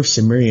a number of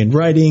Sumerian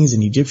writings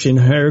and Egyptian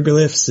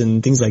hieroglyphs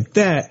and things like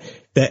that,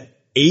 that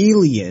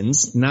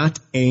aliens, not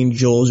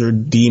angels or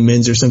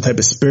demons or some type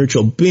of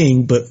spiritual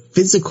being, but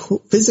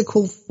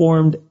physical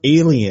formed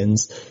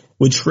aliens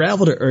would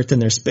travel to Earth in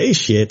their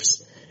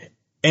spaceships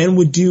and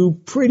would do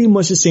pretty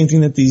much the same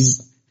thing that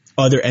these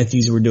other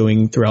entities were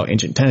doing throughout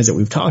ancient times that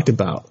we've talked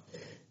about.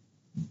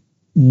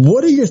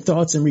 What are your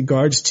thoughts in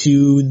regards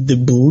to the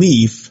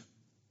belief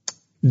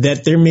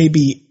that there may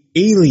be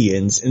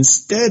aliens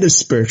instead of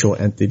spiritual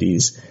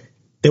entities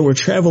that were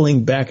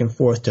traveling back and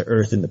forth to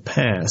Earth in the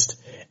past?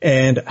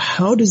 And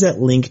how does that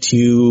link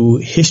to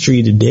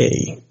history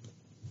today?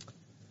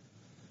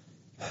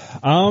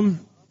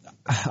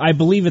 I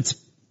believe it's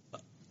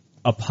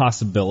a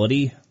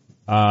possibility.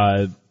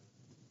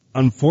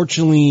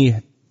 Unfortunately,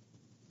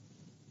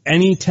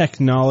 any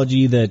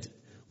technology that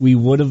we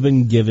would have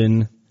been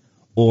given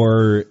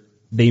or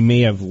they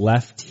may have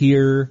left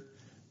here,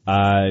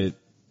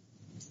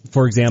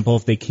 for example,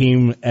 if they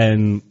came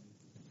and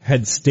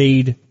had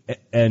stayed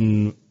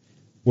and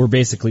were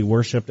basically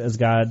worshipped as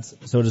gods,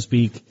 so to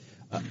speak,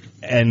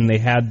 and they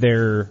had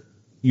their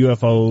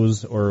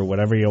UFOs or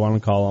whatever you want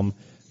to call them,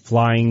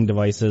 flying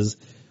devices,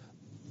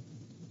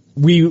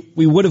 we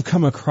would have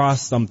come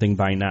across something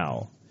by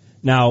now.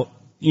 Now,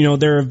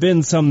 there have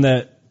been some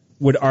that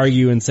would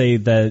argue and say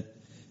that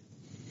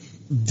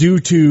due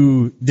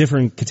to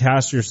different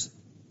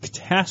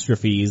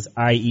catastrophes,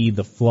 i.e.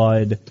 the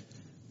flood,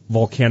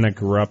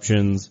 volcanic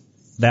eruptions,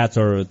 that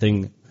sort of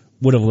thing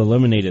would have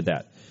eliminated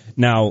that.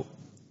 Now,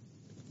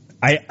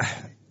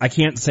 I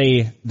can't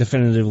say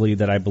definitively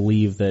that I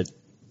believe that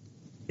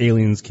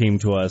aliens came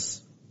to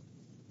us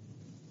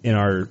in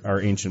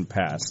our ancient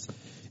past.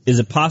 Is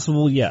it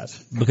possible?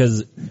 Yes,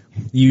 because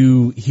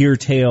you hear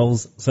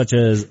tales such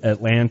as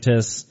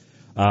Atlantis,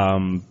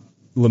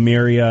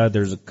 Lemuria.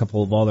 There's a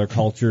couple of other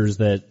cultures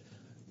that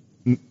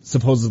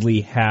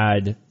supposedly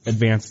had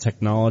advanced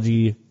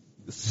technology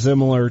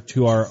similar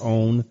to our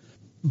own.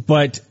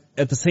 But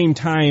at the same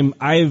time,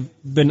 I've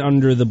been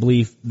under the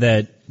belief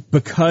that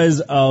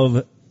because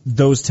of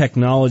those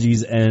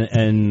technologies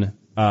and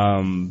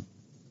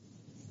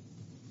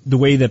the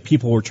way that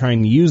people were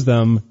trying to use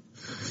them,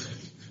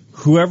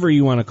 whoever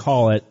you want to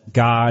call it,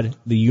 God,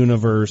 the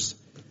universe,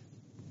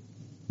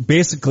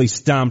 basically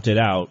stomped it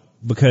out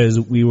because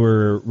we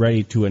were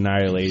ready to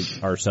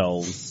annihilate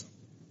ourselves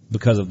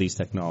because of these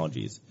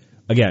technologies.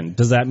 Again,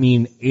 does that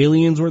mean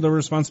aliens were the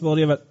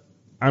responsibility of it?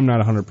 I'm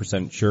not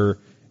 100% sure.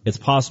 It's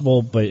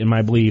possible, but in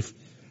my belief,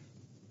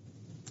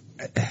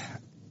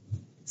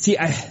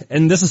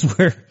 and this is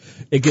where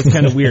it gets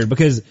kind of weird,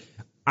 because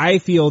I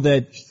feel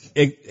that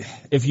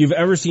if you've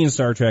ever seen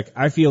Star Trek,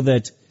 I feel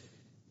that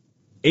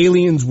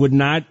aliens would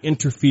not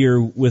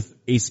interfere with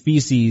a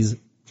species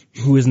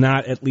who is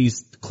not at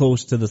least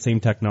close to the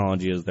same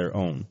technology as their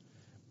own.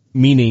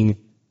 Meaning,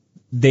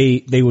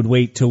 they would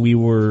wait till we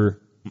were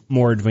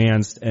more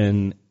advanced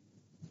and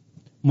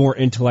more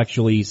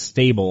intellectually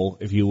stable,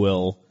 if you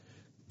will,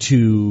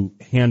 to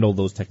handle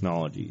those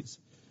technologies.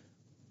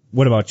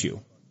 What about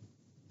you?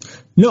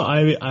 No,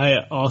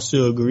 I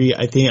also agree.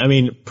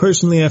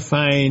 Personally, I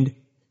find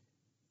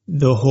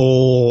the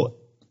whole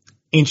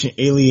ancient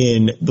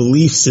alien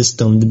belief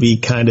system to be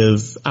kind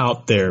of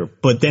out there.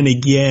 But then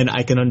again,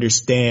 I can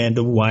understand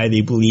why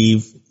they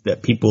believe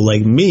that people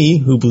like me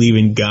who believe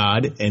in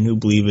God and who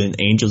believe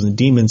in angels and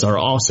demons are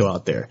also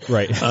out there.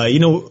 Right. And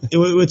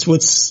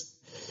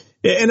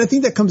I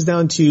think that comes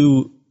down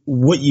to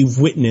what you've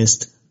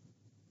witnessed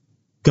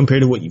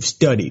compared to what you've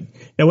studied.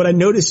 Now, what I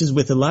notice is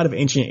with a lot of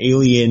ancient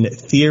alien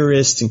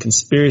theorists and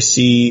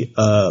conspiracy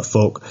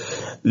folk,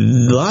 a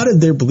lot of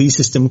their belief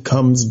system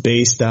comes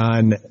based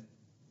on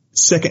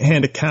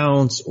secondhand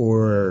accounts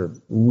or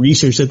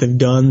research that they've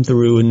done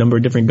through a number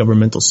of different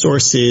governmental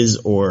sources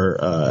or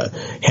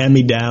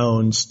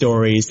hand-me-down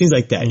stories, things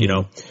like that, you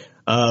know.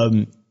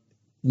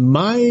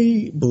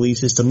 My belief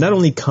system not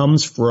only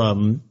comes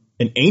from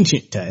an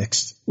ancient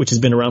text, which has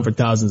been around for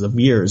thousands of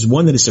years,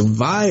 one that has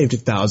survived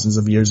thousands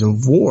of years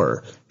of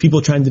war,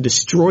 people trying to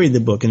destroy the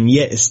book, and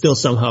yet it still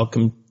somehow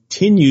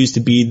continues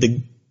to be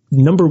the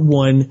number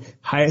one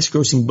highest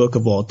grossing book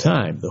of all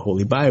time, the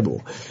Holy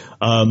Bible.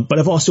 But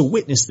I've also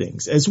witnessed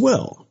things as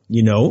well,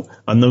 you know,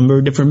 a number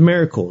of different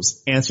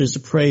miracles, answers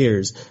to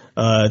prayers,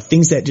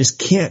 things that just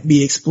can't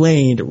be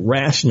explained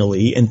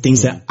rationally and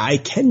things that I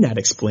cannot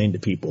explain to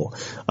people.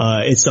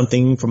 It's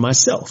something for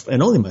myself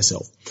and only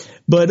myself.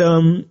 But,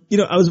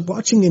 I was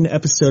watching an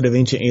episode of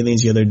Ancient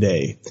Aliens the other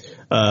day,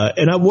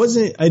 and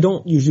I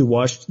don't usually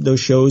watch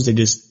those shows.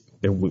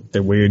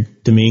 They're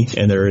weird to me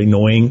and they're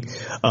annoying.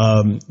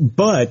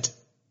 But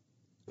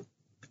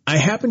I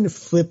happened to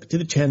flip to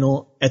the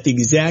channel at the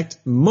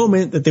exact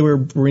moment that they were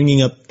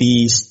bringing up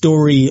the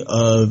story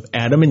of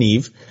Adam and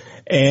Eve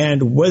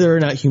and whether or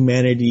not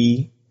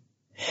humanity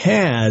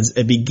has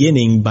a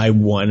beginning by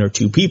one or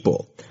two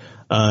people.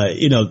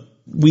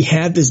 We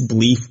had this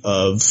belief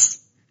of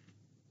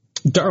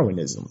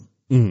Darwinism,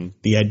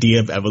 the idea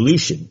of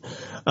evolution.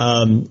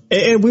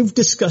 And we've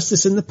discussed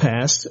this in the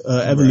past,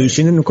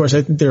 evolution. Right. And of course,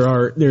 I think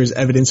there's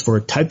evidence for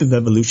a type of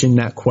evolution,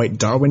 not quite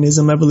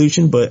Darwinism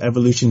evolution, but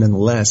evolution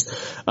nonetheless.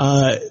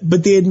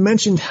 But they had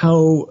mentioned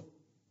how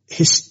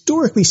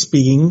historically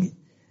speaking,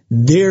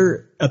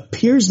 there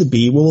appears to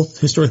be, well,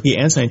 historically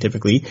and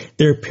scientifically,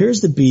 there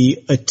appears to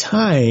be a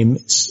time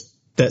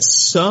that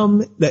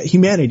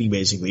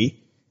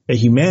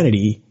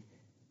humanity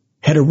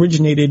had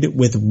originated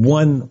with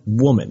one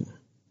woman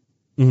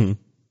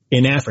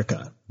in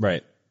Africa.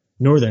 Right.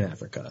 Northern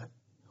Africa,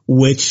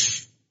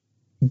 which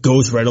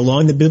goes right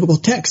along the biblical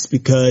text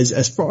because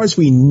as far as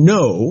we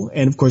know,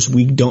 and of course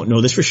we don't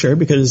know this for sure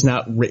because it's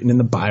not written in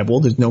the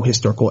Bible, there's no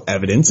historical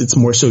evidence. It's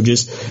more so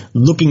just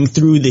looking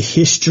through the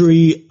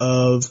history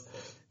of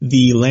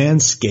the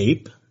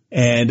landscape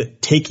and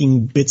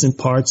taking bits and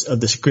parts of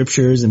the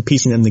scriptures and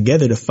piecing them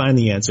together to find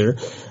the answer.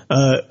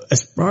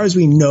 As far as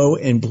we know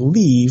and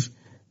believe,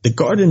 the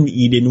Garden of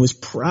Eden was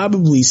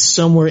probably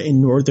somewhere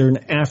in northern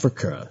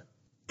Africa.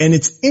 And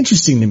it's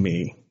interesting to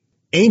me,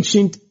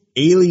 ancient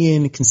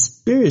alien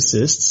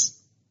conspiracists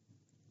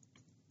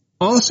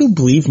also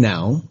believe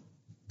now,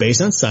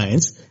 based on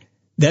science,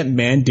 that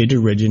man did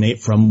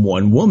originate from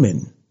one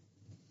woman,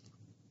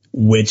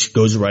 which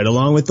goes right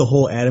along with the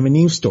whole Adam and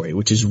Eve story,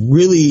 which is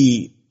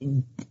really,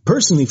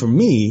 personally for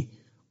me,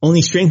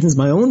 only strengthens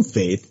my own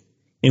faith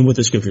in what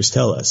the scriptures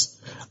tell us.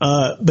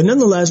 But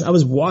nonetheless, I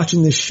was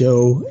watching this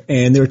show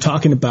and they were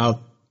talking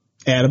about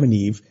Adam and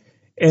Eve,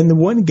 and the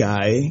one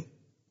guy,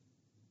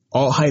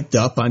 all hyped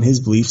up on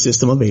his belief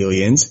system of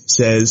aliens,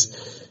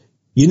 says,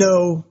 you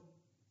know,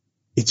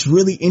 it's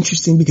really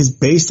interesting because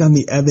based on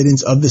the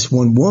evidence of this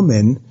one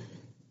woman,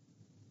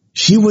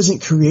 she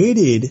wasn't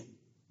created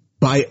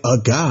by a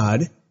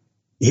god.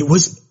 It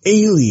was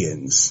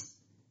aliens.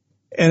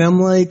 And I'm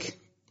like,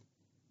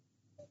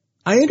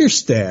 I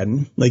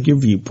understand, like, your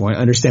viewpoint.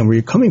 I understand where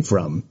you're coming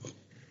from.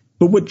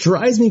 But what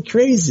drives me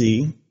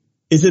crazy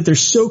is that they're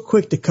so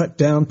quick to cut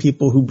down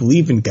people who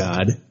believe in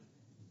God,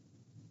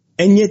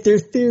 and yet their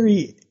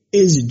theory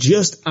is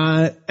just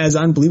as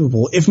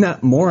unbelievable, if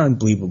not more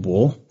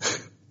unbelievable,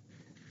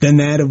 than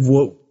that of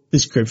what the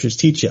scriptures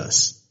teach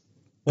us.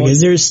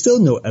 Because there is still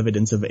no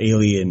evidence of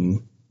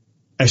alien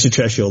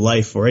extraterrestrial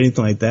life or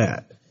anything like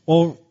that.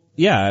 Well,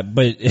 yeah,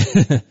 but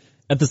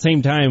at the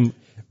same time,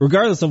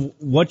 regardless of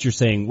what you're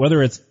saying,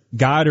 whether it's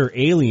God or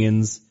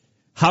aliens,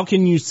 how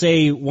can you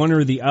say one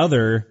or the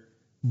other,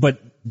 but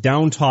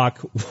down talk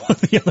what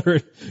the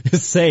other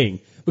is saying?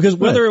 Because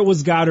whether it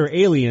was God or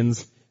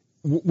aliens,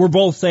 we're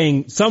both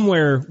saying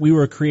somewhere we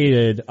were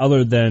created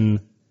other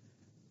than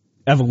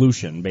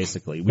evolution,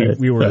 basically.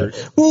 We were.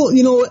 Right. Well,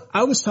 you know what?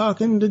 I was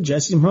talking to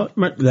Jesse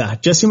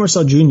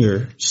Marcel Jr.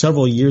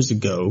 several years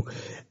ago,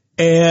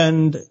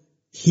 and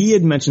he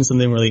had mentioned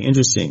something really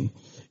interesting.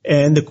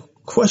 And the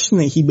question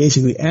that he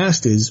basically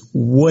asked is,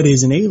 what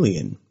is an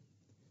alien?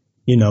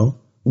 You know,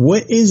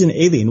 what is an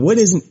alien? What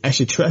is an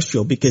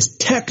extraterrestrial? Because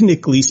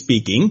technically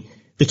speaking,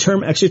 the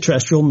term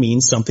extraterrestrial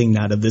means something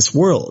not of this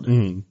world.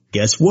 Mm.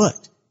 Guess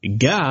what?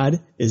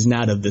 God is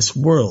not of this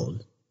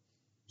world.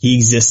 He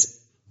exists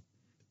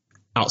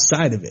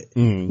outside of it,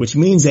 which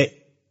means that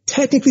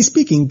technically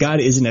speaking, God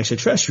is an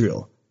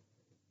extraterrestrial.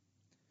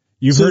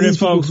 You've heard it,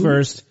 folks,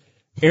 first.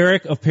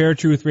 Eric of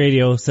Paratruth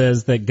Radio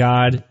says that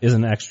God is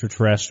an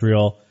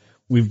extraterrestrial.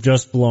 We've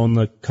just blown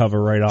the cover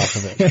right off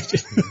of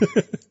it.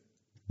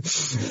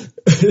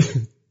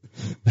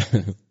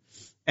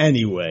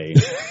 Anyway.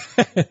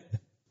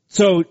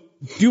 So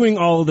doing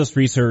all of this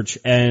research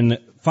and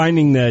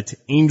finding that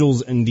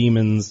angels and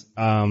demons,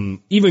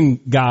 even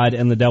God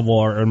and the devil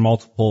are in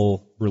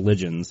multiple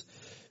religions.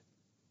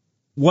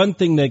 One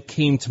thing that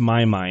came to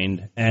my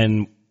mind,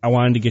 and I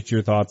wanted to get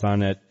your thoughts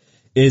on it,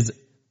 is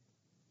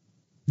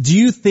do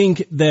you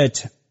think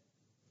that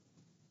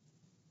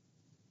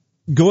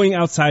going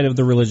outside of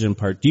the religion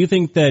part, do you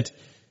think that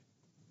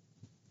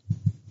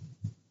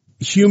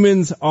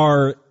humans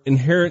are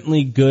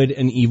inherently good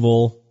and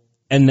evil,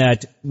 and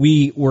that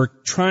we were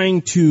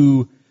trying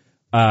to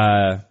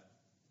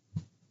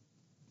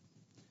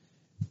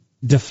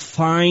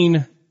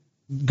define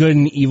good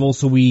and evil,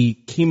 so we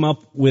came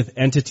up with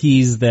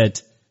entities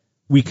that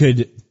we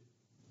could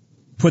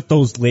put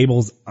those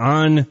labels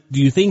on?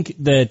 Do you think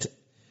that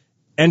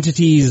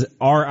entities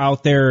are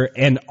out there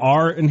and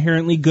are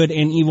inherently good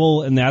and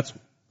evil, and that's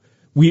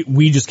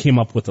we just came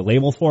up with a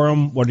label for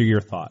them? What are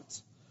your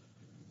thoughts?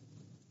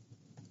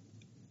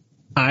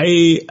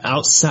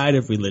 Outside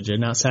of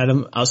religion, outside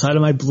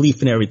of my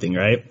belief in everything,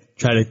 right?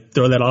 Try to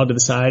throw that all to the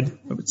side.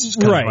 It's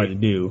just kind of hard to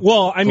do.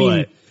 Well, I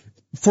mean,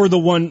 for the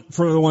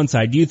one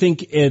side, do you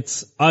think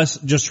it's us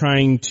just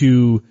trying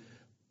to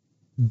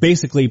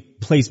basically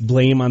place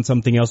blame on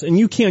something else? And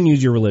you can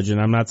use your religion.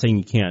 I'm not saying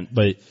you can't,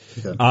 but,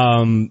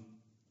 okay.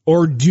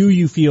 Or do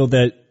you feel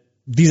that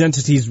these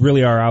entities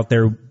really are out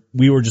there?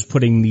 We were just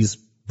putting these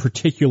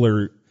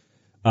particular,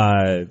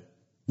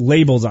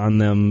 labels on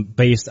them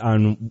based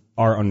on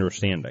our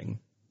understanding.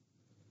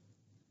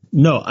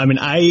 No, I mean,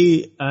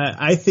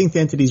 I think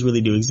the entities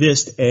really do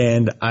exist,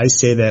 and I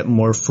say that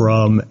more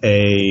from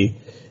a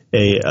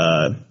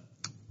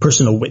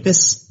personal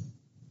witness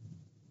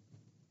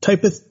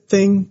type of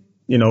thing,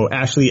 you know,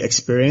 actually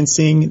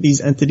experiencing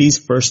these entities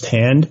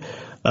firsthand.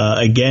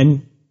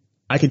 Again,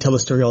 I could tell a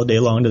story all day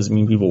long. Doesn't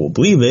mean people will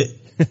believe it,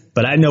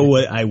 but I know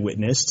what I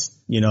witnessed.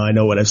 You know, I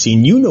know what I've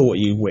seen. You know what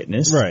you've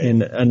witnessed. Right.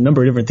 And a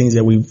number of different things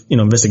that we've, you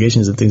know,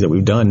 investigations and things that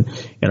we've done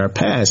in our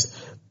past.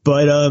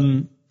 But,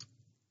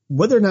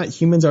 whether or not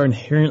humans are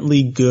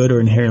inherently good or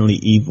inherently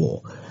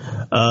evil,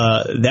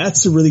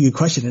 that's a really good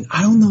question. And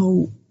I don't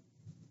know.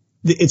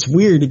 It's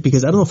weird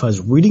because I don't know if I was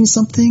reading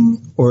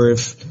something or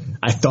if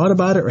I thought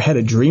about it or had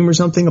a dream or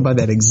something about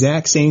that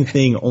exact same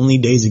thing only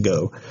days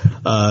ago.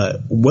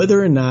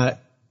 Whether or not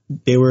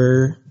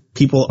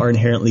people are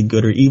inherently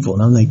good or evil.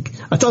 And I'm like,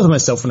 I thought to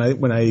myself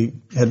when I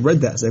had read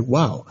that, I was like,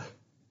 wow,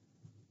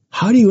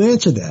 how do you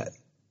answer that?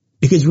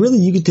 Because really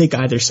you could take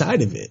either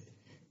side of it,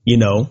 you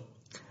know?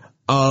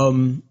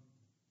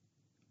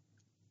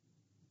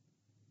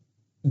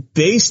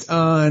 Based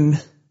on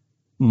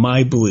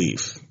my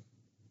belief,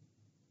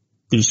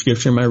 through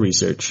scripture and my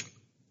research,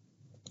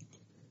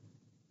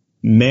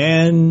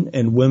 men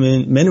and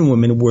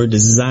women were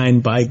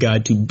designed by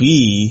God to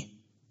be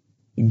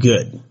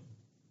good.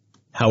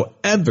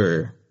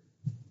 However,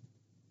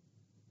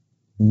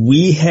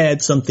 we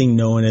had something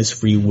known as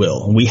free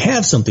will, and we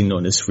have something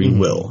known as free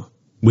will,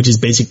 which is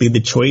basically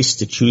the choice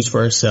to choose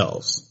for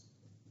ourselves.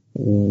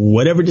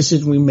 Whatever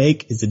decision we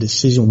make is the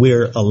decision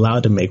we're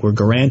allowed to make. We're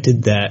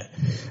granted that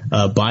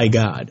by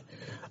God.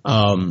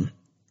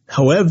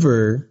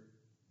 However,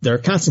 there are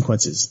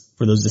consequences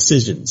for those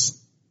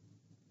decisions.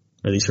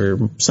 or at least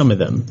for some of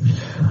them.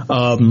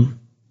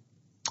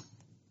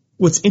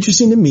 What's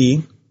interesting to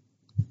me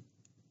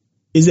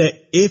is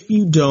that if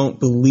you don't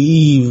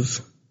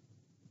believe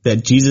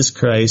that Jesus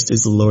Christ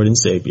is the Lord and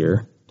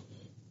Savior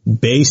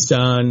based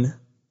on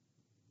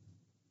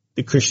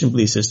the Christian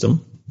belief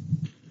system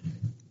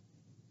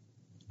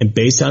and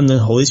based on the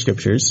Holy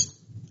Scriptures,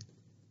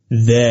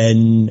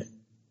 then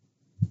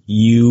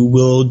you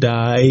will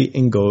die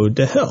and go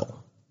to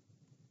hell.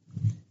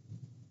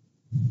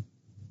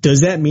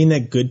 Does that mean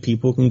that good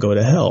people can go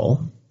to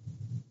hell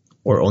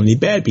or only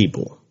bad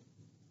people?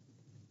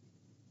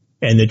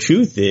 And the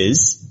truth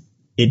is,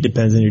 it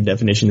depends on your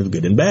definition of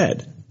good and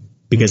bad.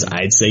 Because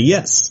I'd say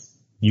yes,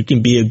 you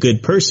can be a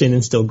good person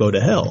and still go to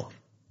hell.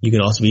 You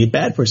can also be a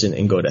bad person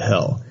and go to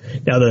hell.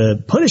 Now,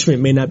 the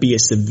punishment may not be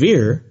as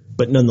severe,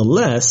 but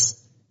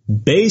nonetheless,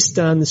 based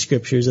on the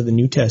scriptures of the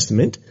New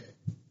Testament,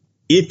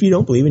 if you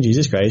don't believe in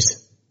Jesus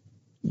Christ,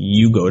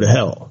 you go to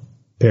hell,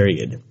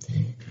 period.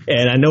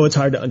 And I know it's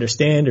hard to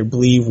understand or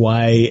believe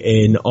why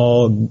an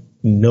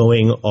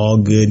all-knowing,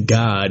 all-good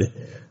God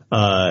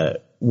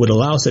would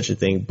allow such a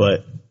thing,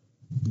 but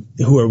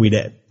who are we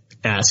to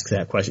ask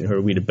that question? Who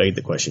are we to beg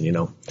the question, you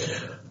know?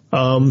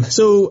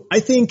 So I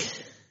think,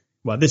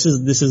 well, this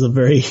is a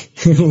very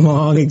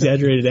long,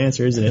 exaggerated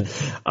answer, isn't it?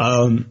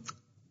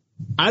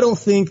 I don't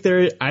think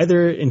they're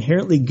either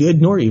inherently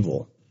good nor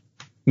evil,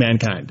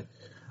 mankind.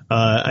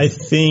 I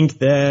think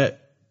that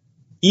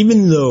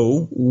even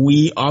though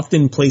we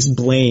often place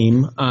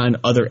blame on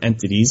other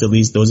entities, at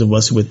least those of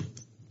us with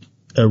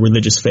a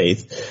religious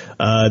faith,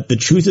 the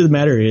truth of the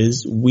matter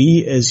is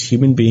we as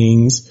human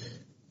beings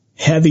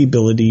have the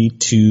ability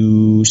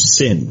to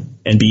sin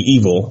and be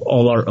evil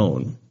all our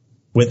own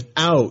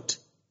without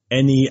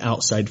any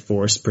outside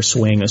force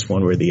persuading us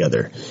one way or the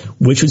other,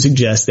 which would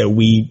suggest that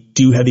we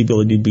do have the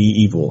ability to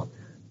be evil.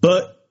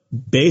 But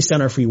based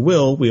on our free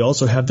will, we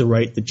also have the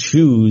right to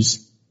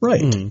choose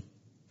right,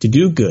 to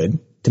do good,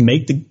 to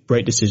make the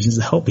right decisions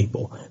to help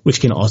people,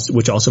 which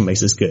also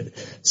makes us good.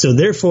 So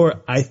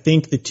therefore, I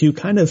think the two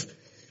kind of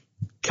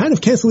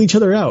cancel each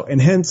other out, and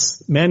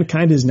hence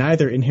mankind is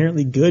neither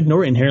inherently good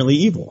nor inherently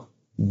evil.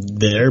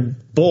 They're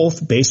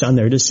both based on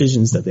their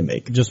decisions that they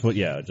make. Just what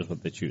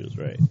they choose,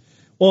 right?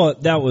 Well,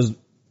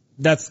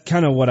 that's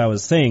kind of what I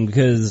was saying,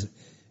 because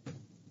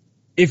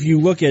if you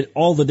look at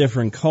all the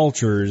different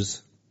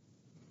cultures,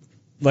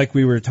 like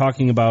we were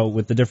talking about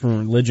with the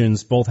different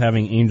religions, both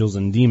having angels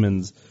and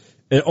demons,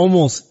 it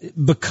almost,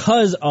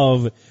 because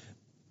of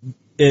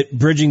it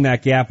bridging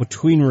that gap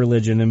between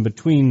religion and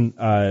between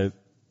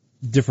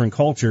different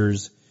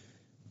cultures,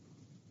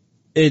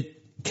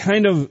 it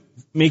kind of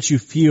makes you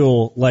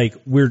feel like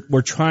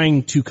we're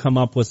trying to come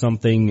up with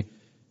something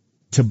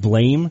to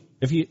blame,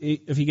 if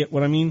you get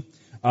what I mean.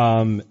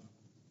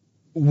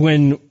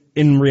 When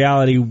in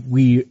reality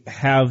we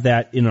have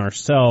that in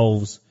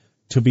ourselves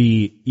to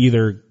be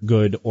either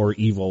good or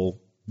evil,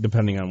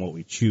 depending on what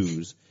we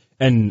choose.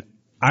 And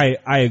I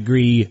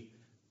agree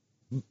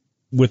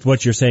with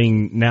what you're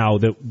saying now,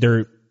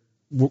 that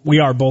we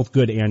are both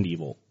good and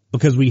evil,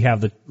 because we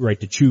have the right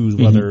to choose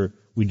whether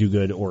we do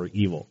good or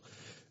evil.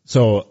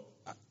 So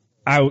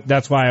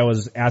that's why I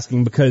was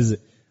asking, because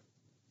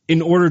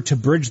in order to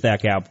bridge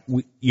that gap,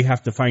 you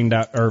have to find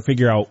out or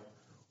figure out,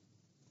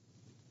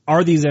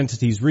 are these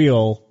entities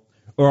real,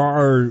 or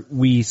are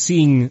we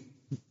seeing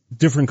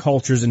different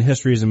cultures and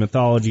histories and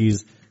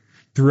mythologies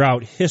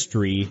throughout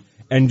history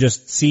and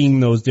just seeing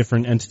those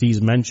different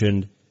entities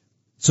mentioned?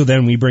 So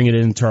then we bring it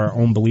into our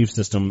own belief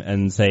system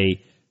and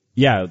say,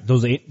 yeah,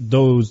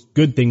 those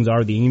good things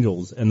are the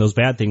angels and those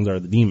bad things are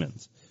the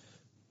demons.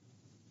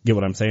 Get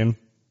what I'm saying?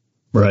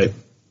 Right.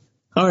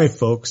 All right,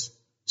 folks.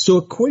 So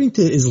according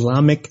to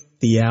Islamic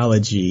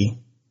theology,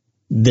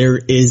 there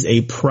is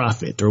a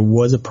prophet, or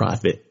was a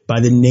prophet, by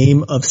the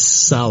name of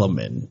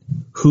Solomon,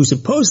 who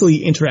supposedly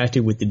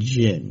interacted with the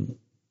jinn.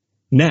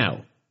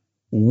 Now,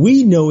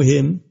 we know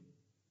him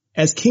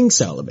as King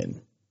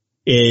Solomon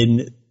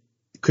in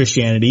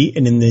Christianity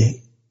and in the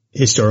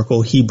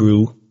historical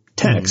Hebrew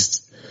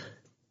texts.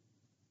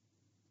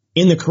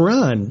 In the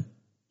Quran,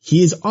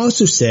 he is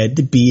also said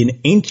to be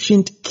an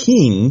ancient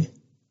king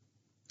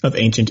of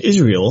ancient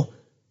Israel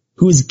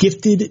who is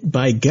gifted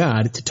by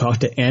God to talk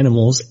to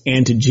animals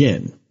and to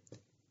jinn.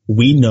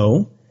 We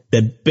know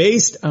that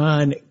based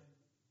on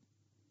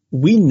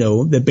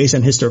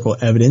historical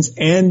evidence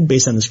and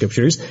based on the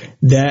scriptures,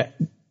 that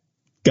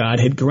God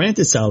had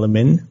granted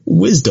Solomon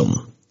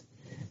wisdom.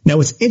 Now,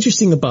 what's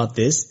interesting about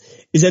this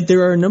is that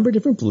there are a number of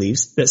different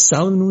beliefs that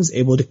Solomon was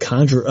able to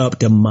conjure up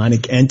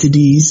demonic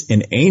entities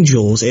and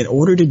angels in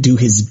order to do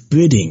his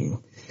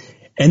bidding,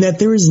 and that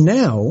there is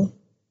now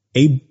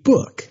a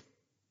book,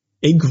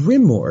 a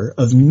grimoire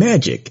of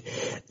magic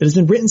that has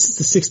been written since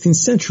the 16th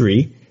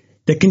century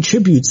that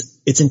contributes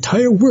its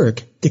entire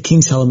work to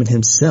King Solomon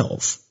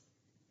himself.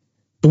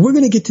 But we're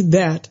going to get to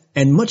that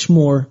and much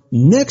more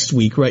next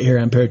week right here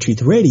on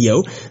Paratruth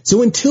Radio.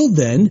 So until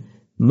then,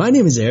 my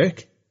name is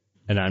Eric.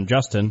 And I'm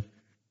Justin.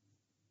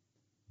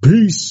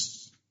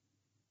 Peace.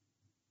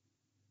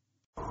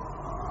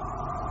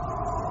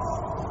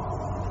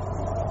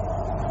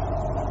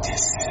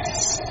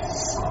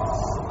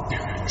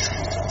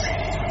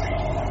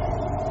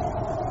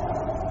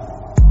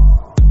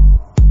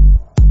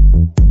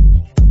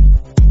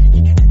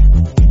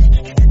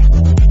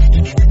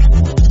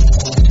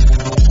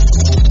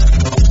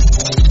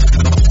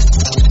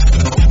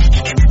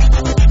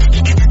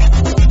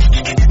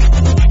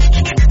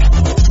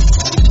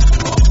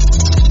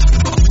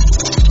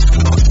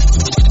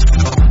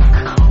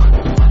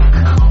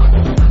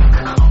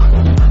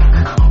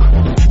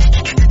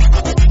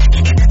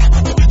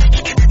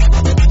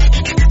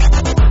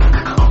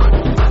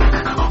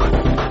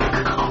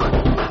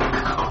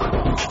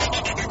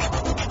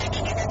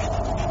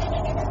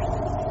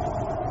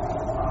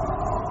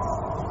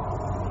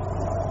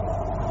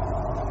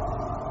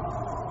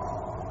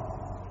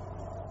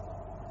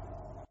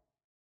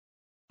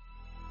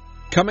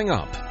 Coming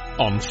up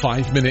on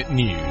 5 Minute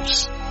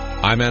News,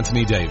 I'm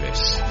Anthony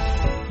Davis.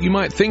 You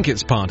might think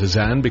it's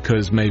partisan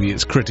because maybe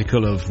it's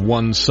critical of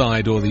one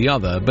side or the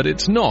other, but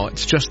it's not.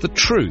 It's just the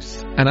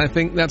truth. And I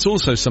think that's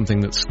also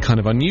something that's kind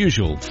of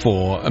unusual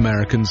for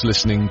Americans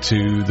listening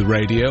to the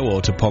radio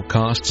or to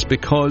podcasts,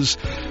 because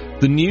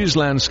the news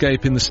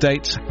landscape in the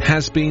States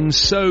has been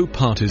so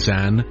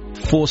partisan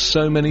for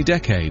so many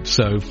decades.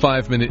 So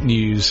 5 Minute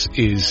News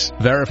is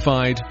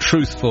verified,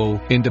 truthful,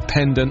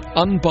 independent,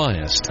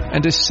 unbiased,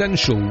 and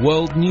essential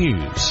world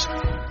news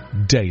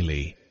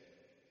daily.